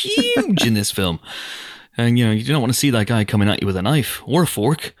 He's huge in this film. And, you don't want to see that guy coming at you with a knife or a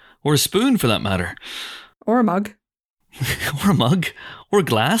fork or a spoon for that matter. Or a mug. Or a mug. Or a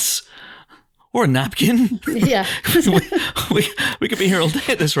glass. Or a napkin. Yeah. we could be here all day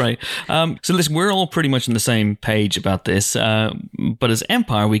at this rate. So listen, we're all pretty much on the same page about this. But as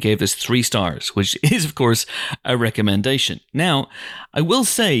Empire, we gave this 3 stars, which is, of course, a recommendation. Now, I will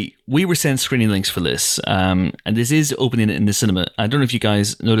say we were sent screening links for this, and this is opening in the cinema. I don't know if you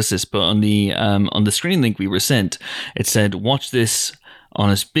guys noticed this, but on the screening link we were sent, it said, watch this on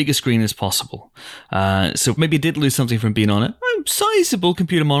as big a screen as possible. So maybe it did lose something from being on a sizable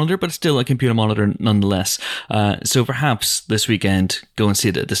computer monitor, but still a computer monitor nonetheless. So perhaps this weekend, go and see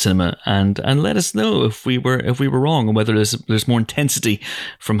it at the cinema and let us know if we were wrong, and whether there's more intensity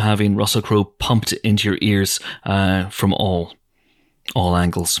from having Russell Crowe pumped into your ears from all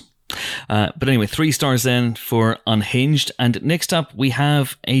angles. But anyway, 3 stars then for Unhinged. And next up, we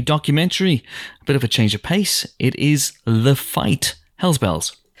have a documentary, a bit of a change of pace. It is The Fight. Hell's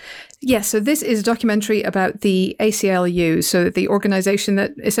bells. Yes, so this is a documentary about the ACLU, so the organisation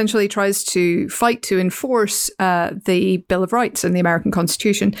that essentially tries to fight to enforce the Bill of Rights and the American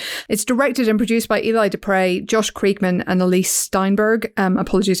Constitution. It's directed and produced by Eli Dupre, Josh Kriegman and Elise Steinberg.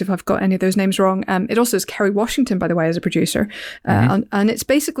 Apologies if I've got any of those names wrong. It also has Kerry Washington, by the way, as a producer. And it's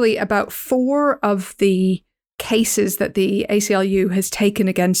basically about 4 of the cases that the ACLU has taken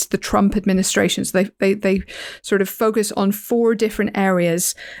against the Trump administration. So they sort of focus on 4 different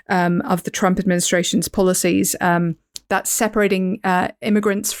areas of the Trump administration's policies. That's separating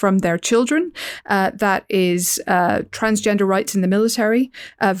immigrants from their children. That is transgender rights in the military,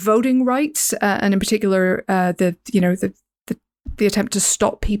 voting rights, and in particular the attempt to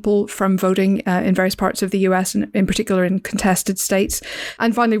stop people from voting in various parts of the US, and in particular in contested states.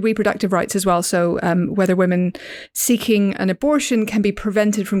 And finally, reproductive rights as well. So whether women seeking an abortion can be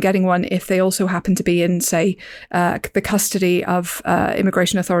prevented from getting one if they also happen to be in, say, the custody of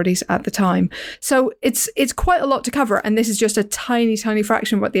immigration authorities at the time. So it's quite a lot to cover. And this is just a tiny, tiny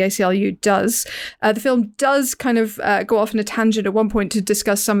fraction of what the ACLU does. The film does kind of go off on a tangent at one point to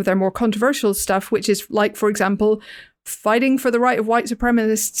discuss some of their more controversial stuff, which is like, for example, fighting for the right of white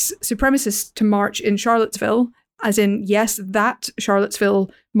supremacists to march in Charlottesville, as in, yes, that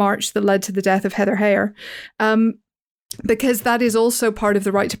Charlottesville march that led to the death of Heather Heyer, because that is also part of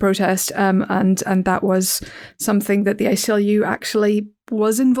the right to protest, and that was something that the ACLU actually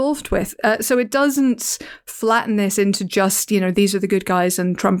was involved with. So it doesn't flatten this into just, these are the good guys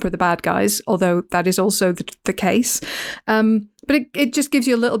and Trump are the bad guys, although that is also the case. But it just gives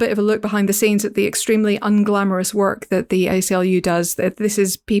you a little bit of a look behind the scenes at the extremely unglamorous work that the ACLU does. This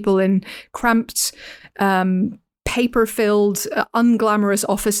is people in cramped, paper-filled, unglamorous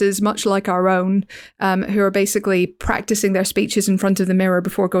offices, much like our own, who are basically practicing their speeches in front of the mirror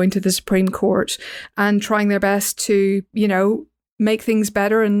before going to the Supreme Court and trying their best to, make things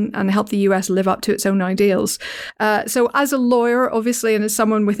better and help the US live up to its own ideals. So as a lawyer, obviously, and as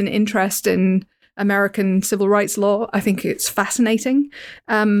someone with an interest in American civil rights law, I think it's fascinating.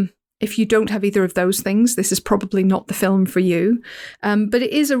 If you don't have either of those things, this is probably not the film for you. But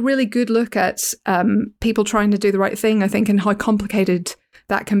it is a really good look at people trying to do the right thing, I think, and how complicated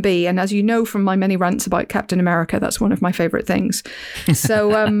that can be. And as you know from my many rants about Captain America, that's one of my favorite things. So,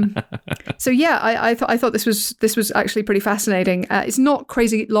 yeah, I thought this was actually pretty fascinating. It's not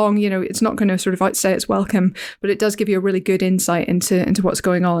crazy long, it's not going to sort of outstay its welcome, but it does give you a really good insight into what's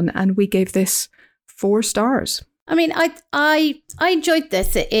going on. And we gave this 4 stars. I mean, I enjoyed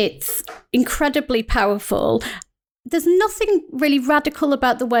this. It's incredibly powerful. There's nothing really radical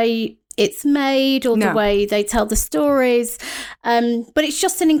about the way it's made or the way they tell the stories. But it's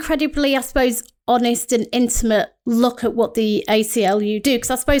just an incredibly, I suppose, honest and intimate look at what the ACLU do.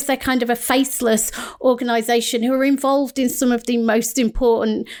 Because I suppose they're kind of a faceless organisation who are involved in some of the most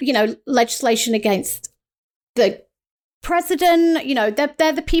important, legislation against the president.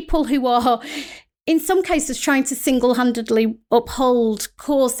 They're the people who are, in some cases, trying to single-handedly uphold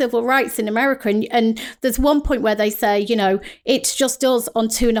core civil rights in America. And there's one point where they say, it's just us on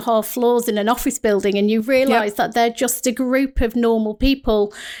 2.5 floors in an office building. And you realise that they're just a group of normal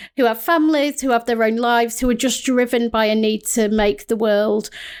people who have families, who have their own lives, who are just driven by a need to make the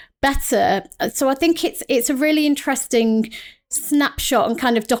world better. So I think it's a really interesting snapshot and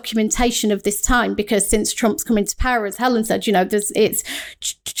kind of documentation of this time, because since Trump's come into power, as Helen said, it's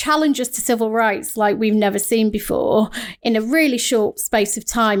challenges to civil rights like we've never seen before in a really short space of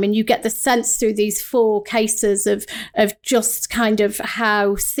time. And you get the sense through these 4 cases of just kind of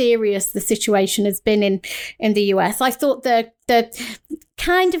how serious the situation has been in the US. I thought the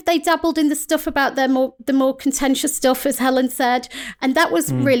kind of, they dabbled in the stuff about the more contentious stuff, as Helen said. And that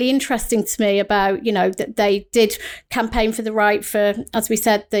was really interesting to me about, that they did campaign for the right for, as we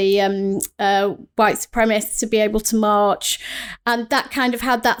said, the white supremacists to be able to march. And that kind of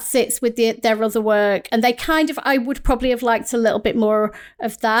how that sits with their other work. And they I would probably have liked a little bit more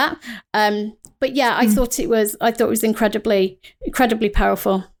of that. But yeah, I thought it was incredibly, incredibly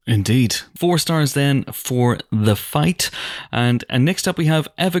powerful. Indeed. 4 stars then for The Fight. And next up we have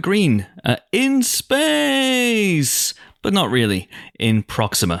Evergreen, in space, but not really, in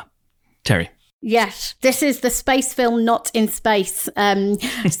Proxima. Terri. Yes, this is the space film not in space.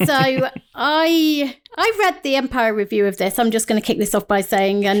 So I read the Empire review of this. I'm just going to kick this off by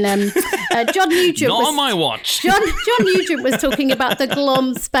saying, and John Nugent not on my watch. John Nugent was talking about the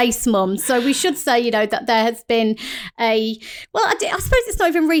glum space mum. So we should say, that there has been I suppose it's not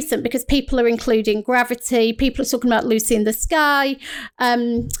even recent because people are including Gravity. People are talking about Lucy in the Sky.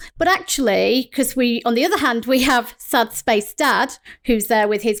 But actually, because on the other hand, we have Sad Space Dad, who's there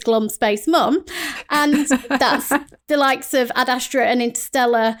with his glum space mum. And that's the likes of Ad Astra and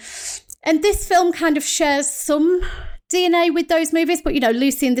Interstellar. And this film kind of shares some DNA with those movies. But,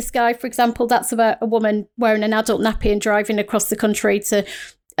 Lucy in the Sky, for example, that's about a woman wearing an adult nappy and driving across the country to,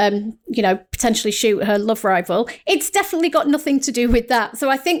 potentially shoot her love rival. It's definitely got nothing to do with that. So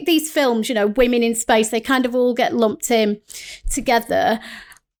I think these films, women in space, they kind of all get lumped in together.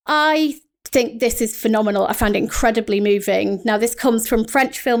 I think this is phenomenal. I found it incredibly moving. Now, this comes from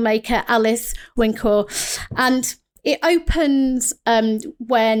French filmmaker Alice Wincourt, and it opens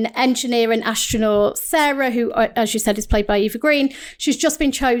when engineer and astronaut Sarah, who, as you said, is played by Eva Green, she's just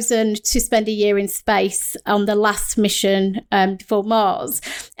been chosen to spend a year in space on the last mission for Mars.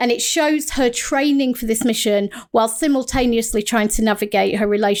 And it shows her training for this mission while simultaneously trying to navigate her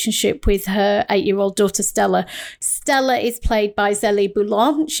relationship with her 8-year-old daughter, Stella. Stella is played by Zélie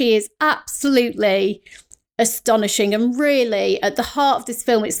Boulan. She is absolutely astonishing, and really at the heart of this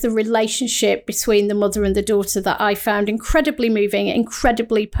film, it's the relationship between the mother and the daughter that I found incredibly moving,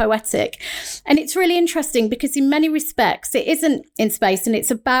 incredibly poetic. And it's really interesting because in many respects it isn't in space, and it's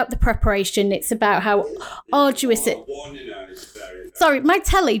about the preparation, it's about how arduous it. Sorry, my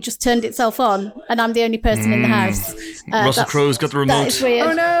telly just turned itself on and I'm the only person in the house. Russell Crowe's got the remote. That is weird.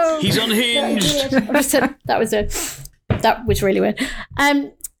 Oh no, he's unhinged. That was really weird.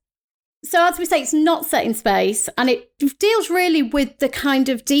 So as we say, it's not set in space, and it deals really with the kind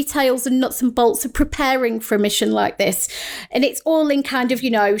of details and nuts and bolts of preparing for a mission like this. And it's all in kind of,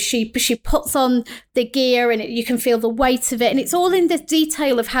 she puts on the gear and you can feel the weight of it. And it's all in the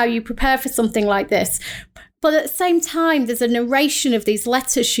detail of how you prepare for something like this. But at the same time, there's a narration of these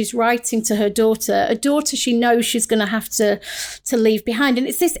letters she's writing to her daughter, a daughter she knows she's going to have to leave behind. And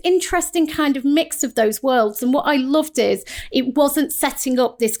it's this interesting kind of mix of those worlds. And what I loved is it wasn't setting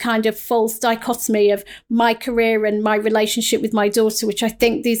up this kind of false dichotomy of my career and my relationship with my daughter, which I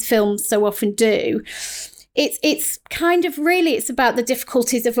think these films so often do. It's kind of really, it's about the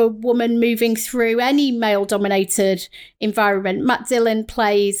difficulties of a woman moving through any male-dominated environment. Matt Dillon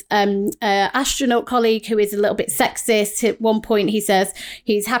plays an astronaut colleague who is a little bit sexist. At one point, he says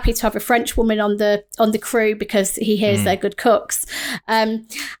he's happy to have a French woman on the crew because he hears they're good cooks. But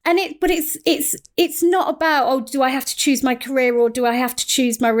it's not about, do I have to choose my career or do I have to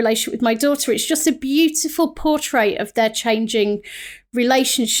choose my relationship with my daughter? It's just a beautiful portrait of their changing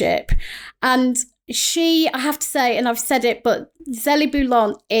relationship. And I have to say, and I've said it, but Zélie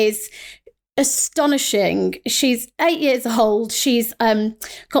Boulan is astonishing. She's 8 years old. She's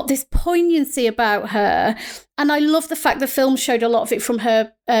got this poignancy about her. And I love the fact the film showed a lot of it from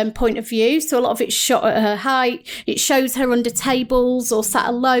her point of view. So a lot of it's shot at her height. It shows her under tables or sat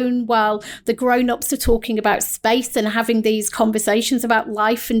alone while the grown-ups are talking about space and having these conversations about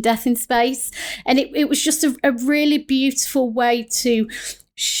life and death in space. And it was just a really beautiful way to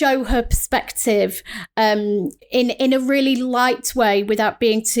show her perspective in a really light way without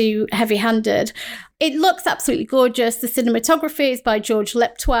being too heavy-handed. It looks absolutely gorgeous. The cinematography is by Georges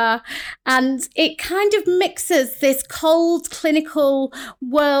Leptois, and it kind of mixes this cold, clinical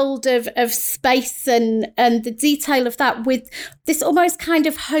world of space and the detail of that with this almost kind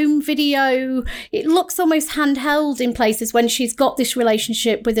of home video. It looks almost handheld in places when she's got this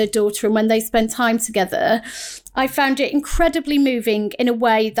relationship with her daughter and when they spend time together. I found it incredibly moving in a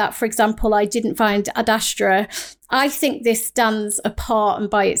way that, for example, I didn't find Ad Astra. I think this stands apart and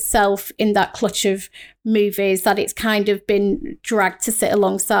by itself in that clutch of movies that it's kind of been dragged to sit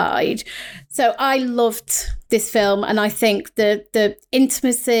alongside. So I loved this film, and I think the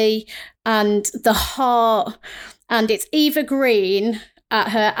intimacy and the heart, and it's Eva Green at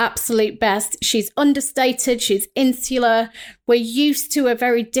her absolute best. She's understated, she's insular. We're used to a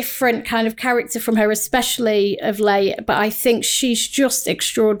very different kind of character from her, especially of late, but I think she's just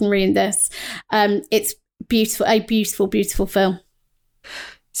extraordinary in this. It's beautiful, a beautiful, beautiful film.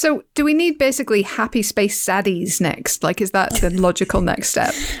 So do we need basically happy space saddies next? Like, is that the logical next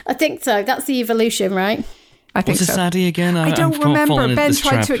step? I think so. That's the evolution, right? I think What's so. a saddie again? I don't I'm remember. falling into Ben this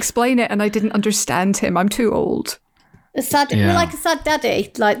tried trap. to explain it and I didn't understand him. I'm too old. A sad, Yeah. like a sad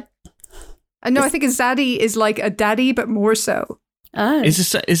daddy. Like, No, I think a zaddy is like a daddy, but more so. oh. Is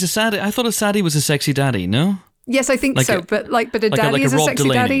a saddie? I thought a saddie was a sexy daddy. No. Yes, I think Like so. a- But a like daddy is a Rob sexy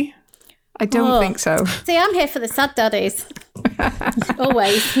Delaney. daddy? I don't think so. See, I'm here for the sad daddies.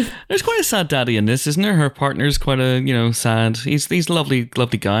 Always. There's quite a sad daddy in this, isn't there? Her partner's quite a sad. He's a lovely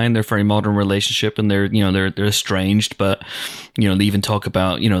guy, and they're a very modern relationship, and they're estranged, but they even talk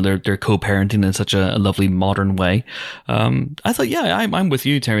about they're co-parenting in such a lovely modern way. I thought, I'm with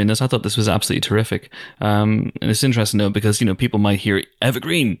you, Terry, in this. I thought this was absolutely terrific. And it's interesting though because people might hear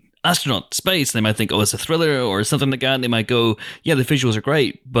evergreen, astronaut, space, and they might think, oh, it's a thriller or something like that, and they might go, yeah, the visuals are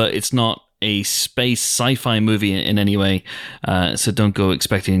great, but it's not a space sci-fi movie in any way, so don't go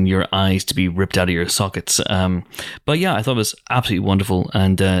expecting your eyes to be ripped out of your sockets. But yeah, I thought it was absolutely wonderful,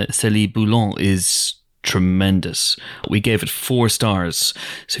 and Célie Boulon is tremendous. We gave it 4 stars,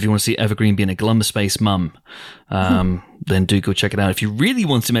 so if you want to see Evergreen being a glum space mum, then do go check it out. If you really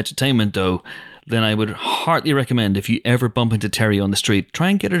want some entertainment though, then I would heartily recommend, if you ever bump into Terry on the street,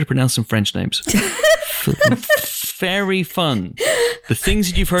 try and get her to pronounce some French names. Very fun. The things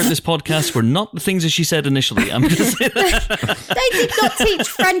that you've heard in this podcast were not the things that she said initially. I'm going to say that. They did not teach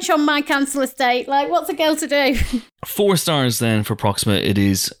French on my council estate. Like, what's a girl to do? 4 stars then for Proxima. It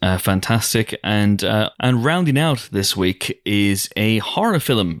is fantastic. And rounding out this week is a horror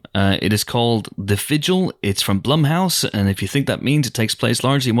film. It is called The Vigil. It's from Blumhouse. And if you think that means it takes place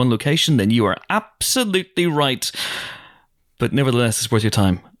largely in one location, then you are absolutely right. But nevertheless, it's worth your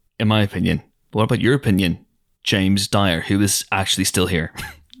time, in my opinion. What about your opinion, James Dyer, who is actually still here?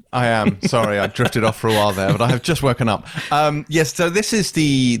 I am. Sorry, I drifted off for a while there, but I have just woken up. Yes, so this is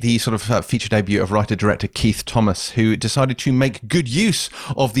the sort of feature debut of writer-director Keith Thomas, who decided to make good use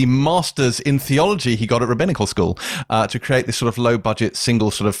of the masters in theology he got at rabbinical school to create this sort of low-budget, single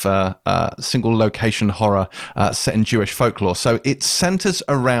location horror set in Jewish folklore. So it centers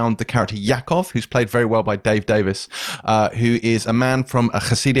around the character Yaakov, who's played very well by Dave Davis, who is a man from a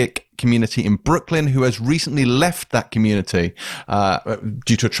Hasidic community in Brooklyn who has recently left that community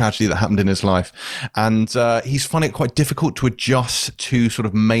due to a tragedy that happened in his life, and he's finding it quite difficult to adjust to sort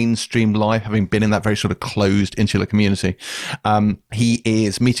of mainstream life, having been in that very sort of closed insular community. He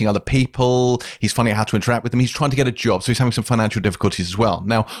is meeting other people, he's finding out how to interact with them, he's trying to get a job, so he's having some financial difficulties as well.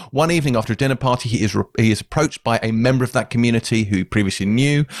 Now, one evening after a dinner party, he is approached by a member of that community who he previously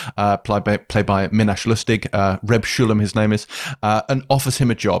knew, played by Minash Lustig, Reb Shulam his name is, and offers him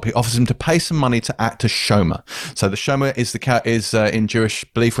a job. He offers him to pay some money to act as shomer. So the shomer is in Jewish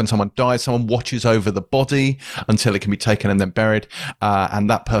belief, when someone dies, someone watches over the body until it can be taken and then buried, and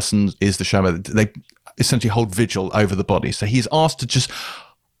that person is the shomer. They essentially hold vigil over the body. So he's asked to just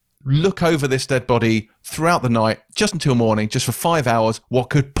look over this dead body throughout the night, just until morning, just for 5 hours. What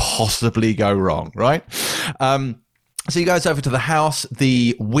could possibly go wrong, right? So he goes over to the house.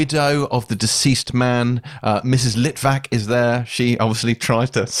 The widow of the deceased man, Mrs. Litvak, is there. She obviously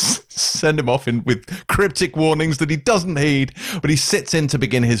tries to send him off with cryptic warnings that he doesn't heed, but he sits in to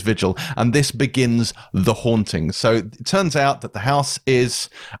begin his vigil, and this begins the haunting. So it turns out that the house is,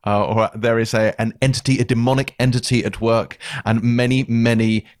 or there is a demonic entity at work, and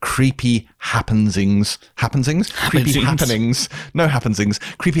many creepy happenings happen.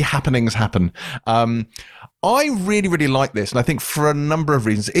 I really like this, and I think for a number of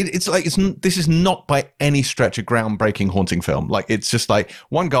reasons. This is not by any stretch a groundbreaking haunting film. Like, it's just like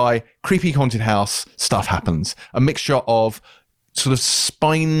one guy, creepy haunted house, stuff happens. A mixture of sort of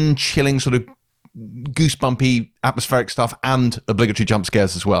spine-chilling, sort of goosebumpy atmospheric stuff and obligatory jump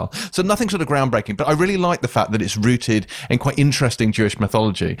scares as well. So nothing sort of groundbreaking, but I really like the fact that it's rooted in quite interesting Jewish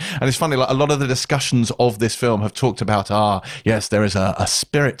mythology. And it's funny, like a lot of the discussions of this film have talked about, yes, there is a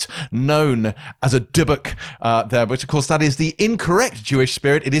spirit known as a dubuk there, but of course that is the incorrect Jewish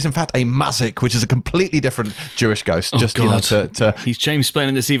spirit. It is in fact a mazik, which is a completely different Jewish ghost. He's James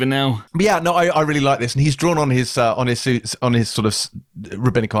explaining this even now. But yeah, no, I really like this, and he's drawn on his sort of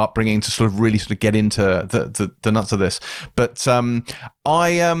rabbinical upbringing to sort of really sort of get into the nuts of this. But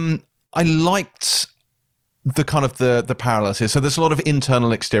I liked the kind of the parallels here. So there's a lot of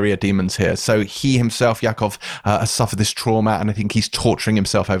internal exterior demons here. So he himself, Yaakov, has suffered this trauma, and I think he's torturing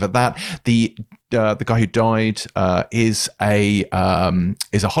himself over that. The guy who died is a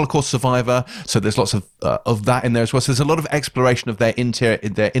Holocaust survivor. So there's lots of that in there as well. So there's a lot of exploration of their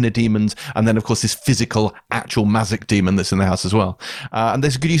inner demons, and then of course this physical, actual Mazik demon that's in the house as well. And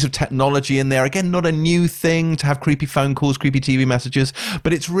there's a good use of technology in there. Again, not a new thing to have creepy phone calls, creepy TV messages,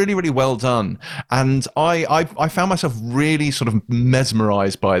 but it's really, really well done. And I found myself really sort of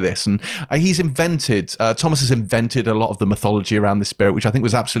mesmerized by this. And Thomas has invented a lot of the mythology around this spirit, which I think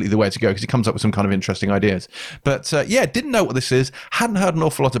was absolutely the way to go, because he comes up with some kind of interesting ideas. But didn't know what this is, hadn't heard an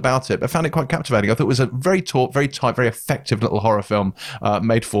awful lot about it, but found it quite captivating. I thought it was a very taut, very tight, very effective little horror film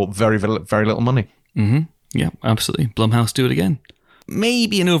made for very, very, very little money. Mm-hmm. Yeah, absolutely. Blumhouse, do it again.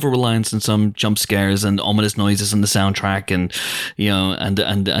 Maybe an over-reliance on some jump scares and ominous noises in the soundtrack, and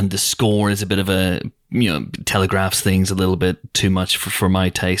and the score is a bit of a telegraphs things a little bit too much for my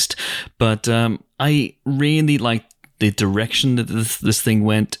taste. But I really like the direction that this thing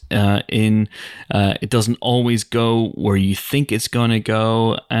went in. It doesn't always go where you think it's going to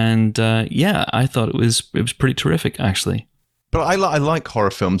go, and I thought it was pretty terrific, actually. But I like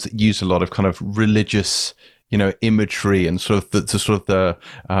horror films that use a lot of kind of religious, imagery and sort of the sort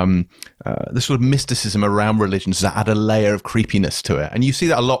of mysticism around religions that add a layer of creepiness to it. And you see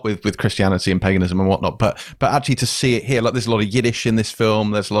that a lot with Christianity and paganism and whatnot. But actually to see it here, like there's a lot of Yiddish in this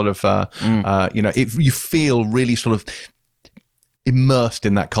film. There's a lot of you feel really sort of immersed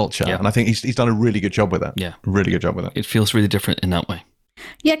in that culture. Yeah. And I think he's done a really good job with that. Yeah, really good job with it. It feels really different in that way.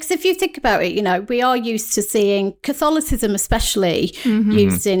 Yeah, because if you think about it, we are used to seeing Catholicism, especially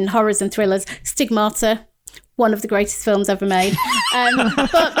used in horrors and thrillers. Stigmata, one of the greatest films ever made. But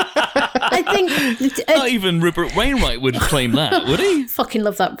I think not even Rupert Wainwright would claim that, would he? Fucking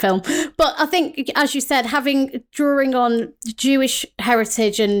love that film. But I think, as you said, drawing on Jewish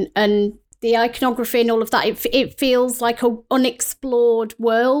heritage and the iconography and all of that, it feels like an unexplored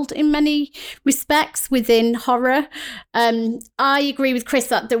world in many respects within horror. I agree with Chris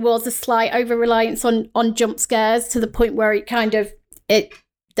that there was a slight over-reliance on jump scares to the point where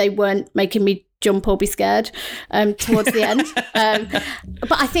they weren't making me jump or be scared towards the end.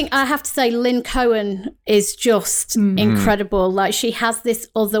 But I think I have to say Lynn Cohen is just incredible. Like, she has this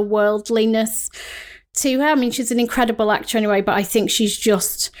otherworldliness to her. I mean, she's an incredible actor anyway, but I think she's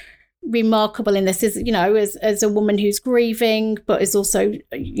just remarkable in this, as a woman who's grieving but is also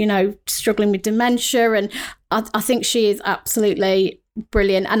struggling with dementia, and I think she is absolutely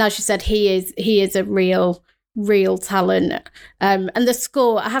brilliant. And as you said, he is a real talent. And the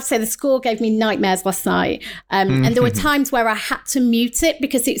score, I have to say, the score gave me nightmares last night. And there were times where I had to mute it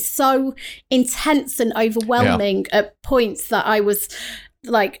because it's so intense and overwhelming at points that I was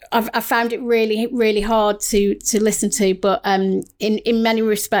like, I found it really, really hard to listen to. But in many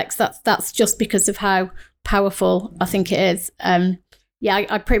respects, that's just because of how powerful I think it is. I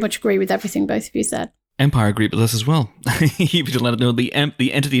pretty much agree with everything both of you said. Empire agreed with us as well. You should let it know the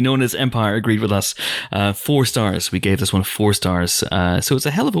entity known as Empire agreed with us. 4 stars. We gave this one 4 stars. So it's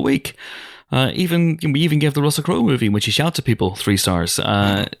a hell of a week. We even gave the Russell Crowe movie, which he shouts at people, 3 stars.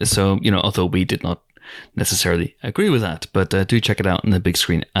 So although we did not necessarily agree with that, but do check it out on the big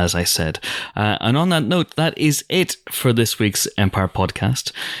screen, as I said. And on that note, that is it for this week's Empire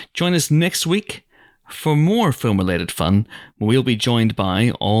podcast. Join us next week for more film-related fun. We'll be joined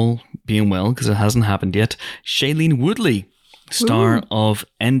by, all being well, because it hasn't happened yet, Shailene Woodley, star of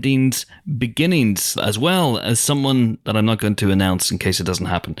Endings Beginnings, as well as someone that I'm not going to announce in case it doesn't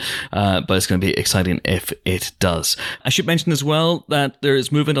happen, but it's going to be exciting if it does. I should mention as well that there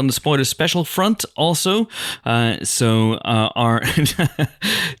is movement on the spoiler special front also, so our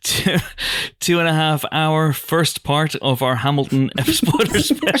 2.5 hour first part of our Hamilton spoiler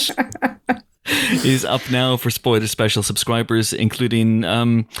special is up now for spoiler special subscribers, including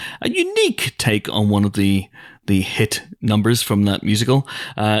a unique take on one of the hit numbers from that musical.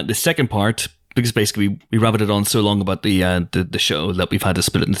 The second part, because basically we rabbited on so long about the show that we've had to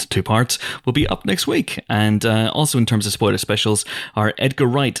split it into 2 parts, will be up next week. And also in terms of spoiler specials, our Edgar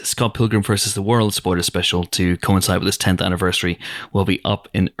Wright Scott Pilgrim vs. the World spoiler special to coincide with his 10th anniversary will be up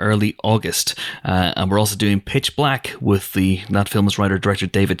in early August. And we're also doing Pitch Black with that film's writer-director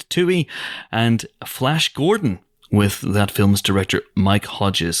David Twohy, and Flash Gordon with that film's director Mike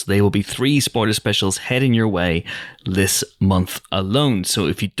Hodges. They will be 3 spoiler specials heading your way this month alone. So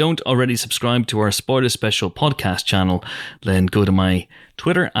if you don't already subscribe to our spoiler special podcast channel, then go to my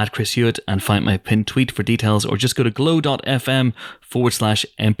Twitter at Chris Hewitt and find my pinned tweet for details, or just go to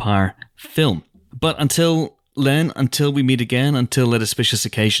glow.fm/Empire Film. But until we meet again, until that auspicious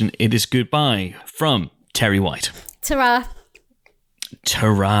occasion, it is goodbye from Terri White. Ta-ra.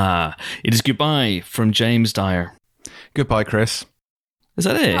 Ta-ra. It is goodbye from James Dyer. Goodbye, Chris. Is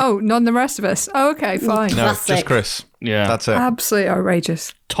that it? Oh, none the rest of us. Oh, okay, fine. No, Classic. just Chris. Yeah. That's it. Absolutely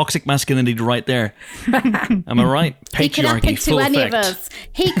outrageous. Toxic masculinity right there. Am I right? He could happen Patriarchy, full to any effect. of us.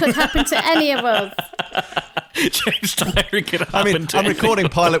 He could happen to any of us. James Dyer could happen to I'm recording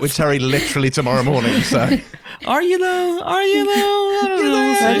Pilot with Terry literally tomorrow morning, so... Are you though? Are you though? I don't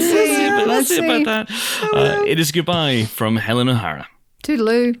know. Let's see about that. It is goodbye from Helen O'Hara.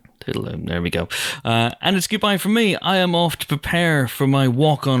 Toodaloo. Toodaloo. There we go. And it's goodbye from me. I am off to prepare for my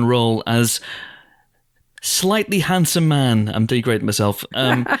walk-on role as slightly handsome man. I'm degrading myself.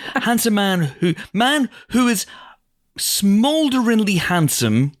 Handsome man who is smoulderingly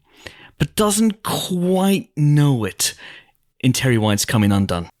handsome, but doesn't quite know it in Terri White's Coming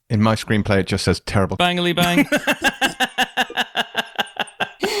Undone. In my screenplay, it just says terrible. Bangly bang.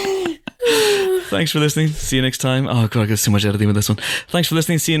 Thanks for listening. See you next time. Oh, God, I got so much editing with this one. Thanks for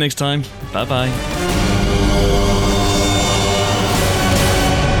listening. See you next time. Bye-bye.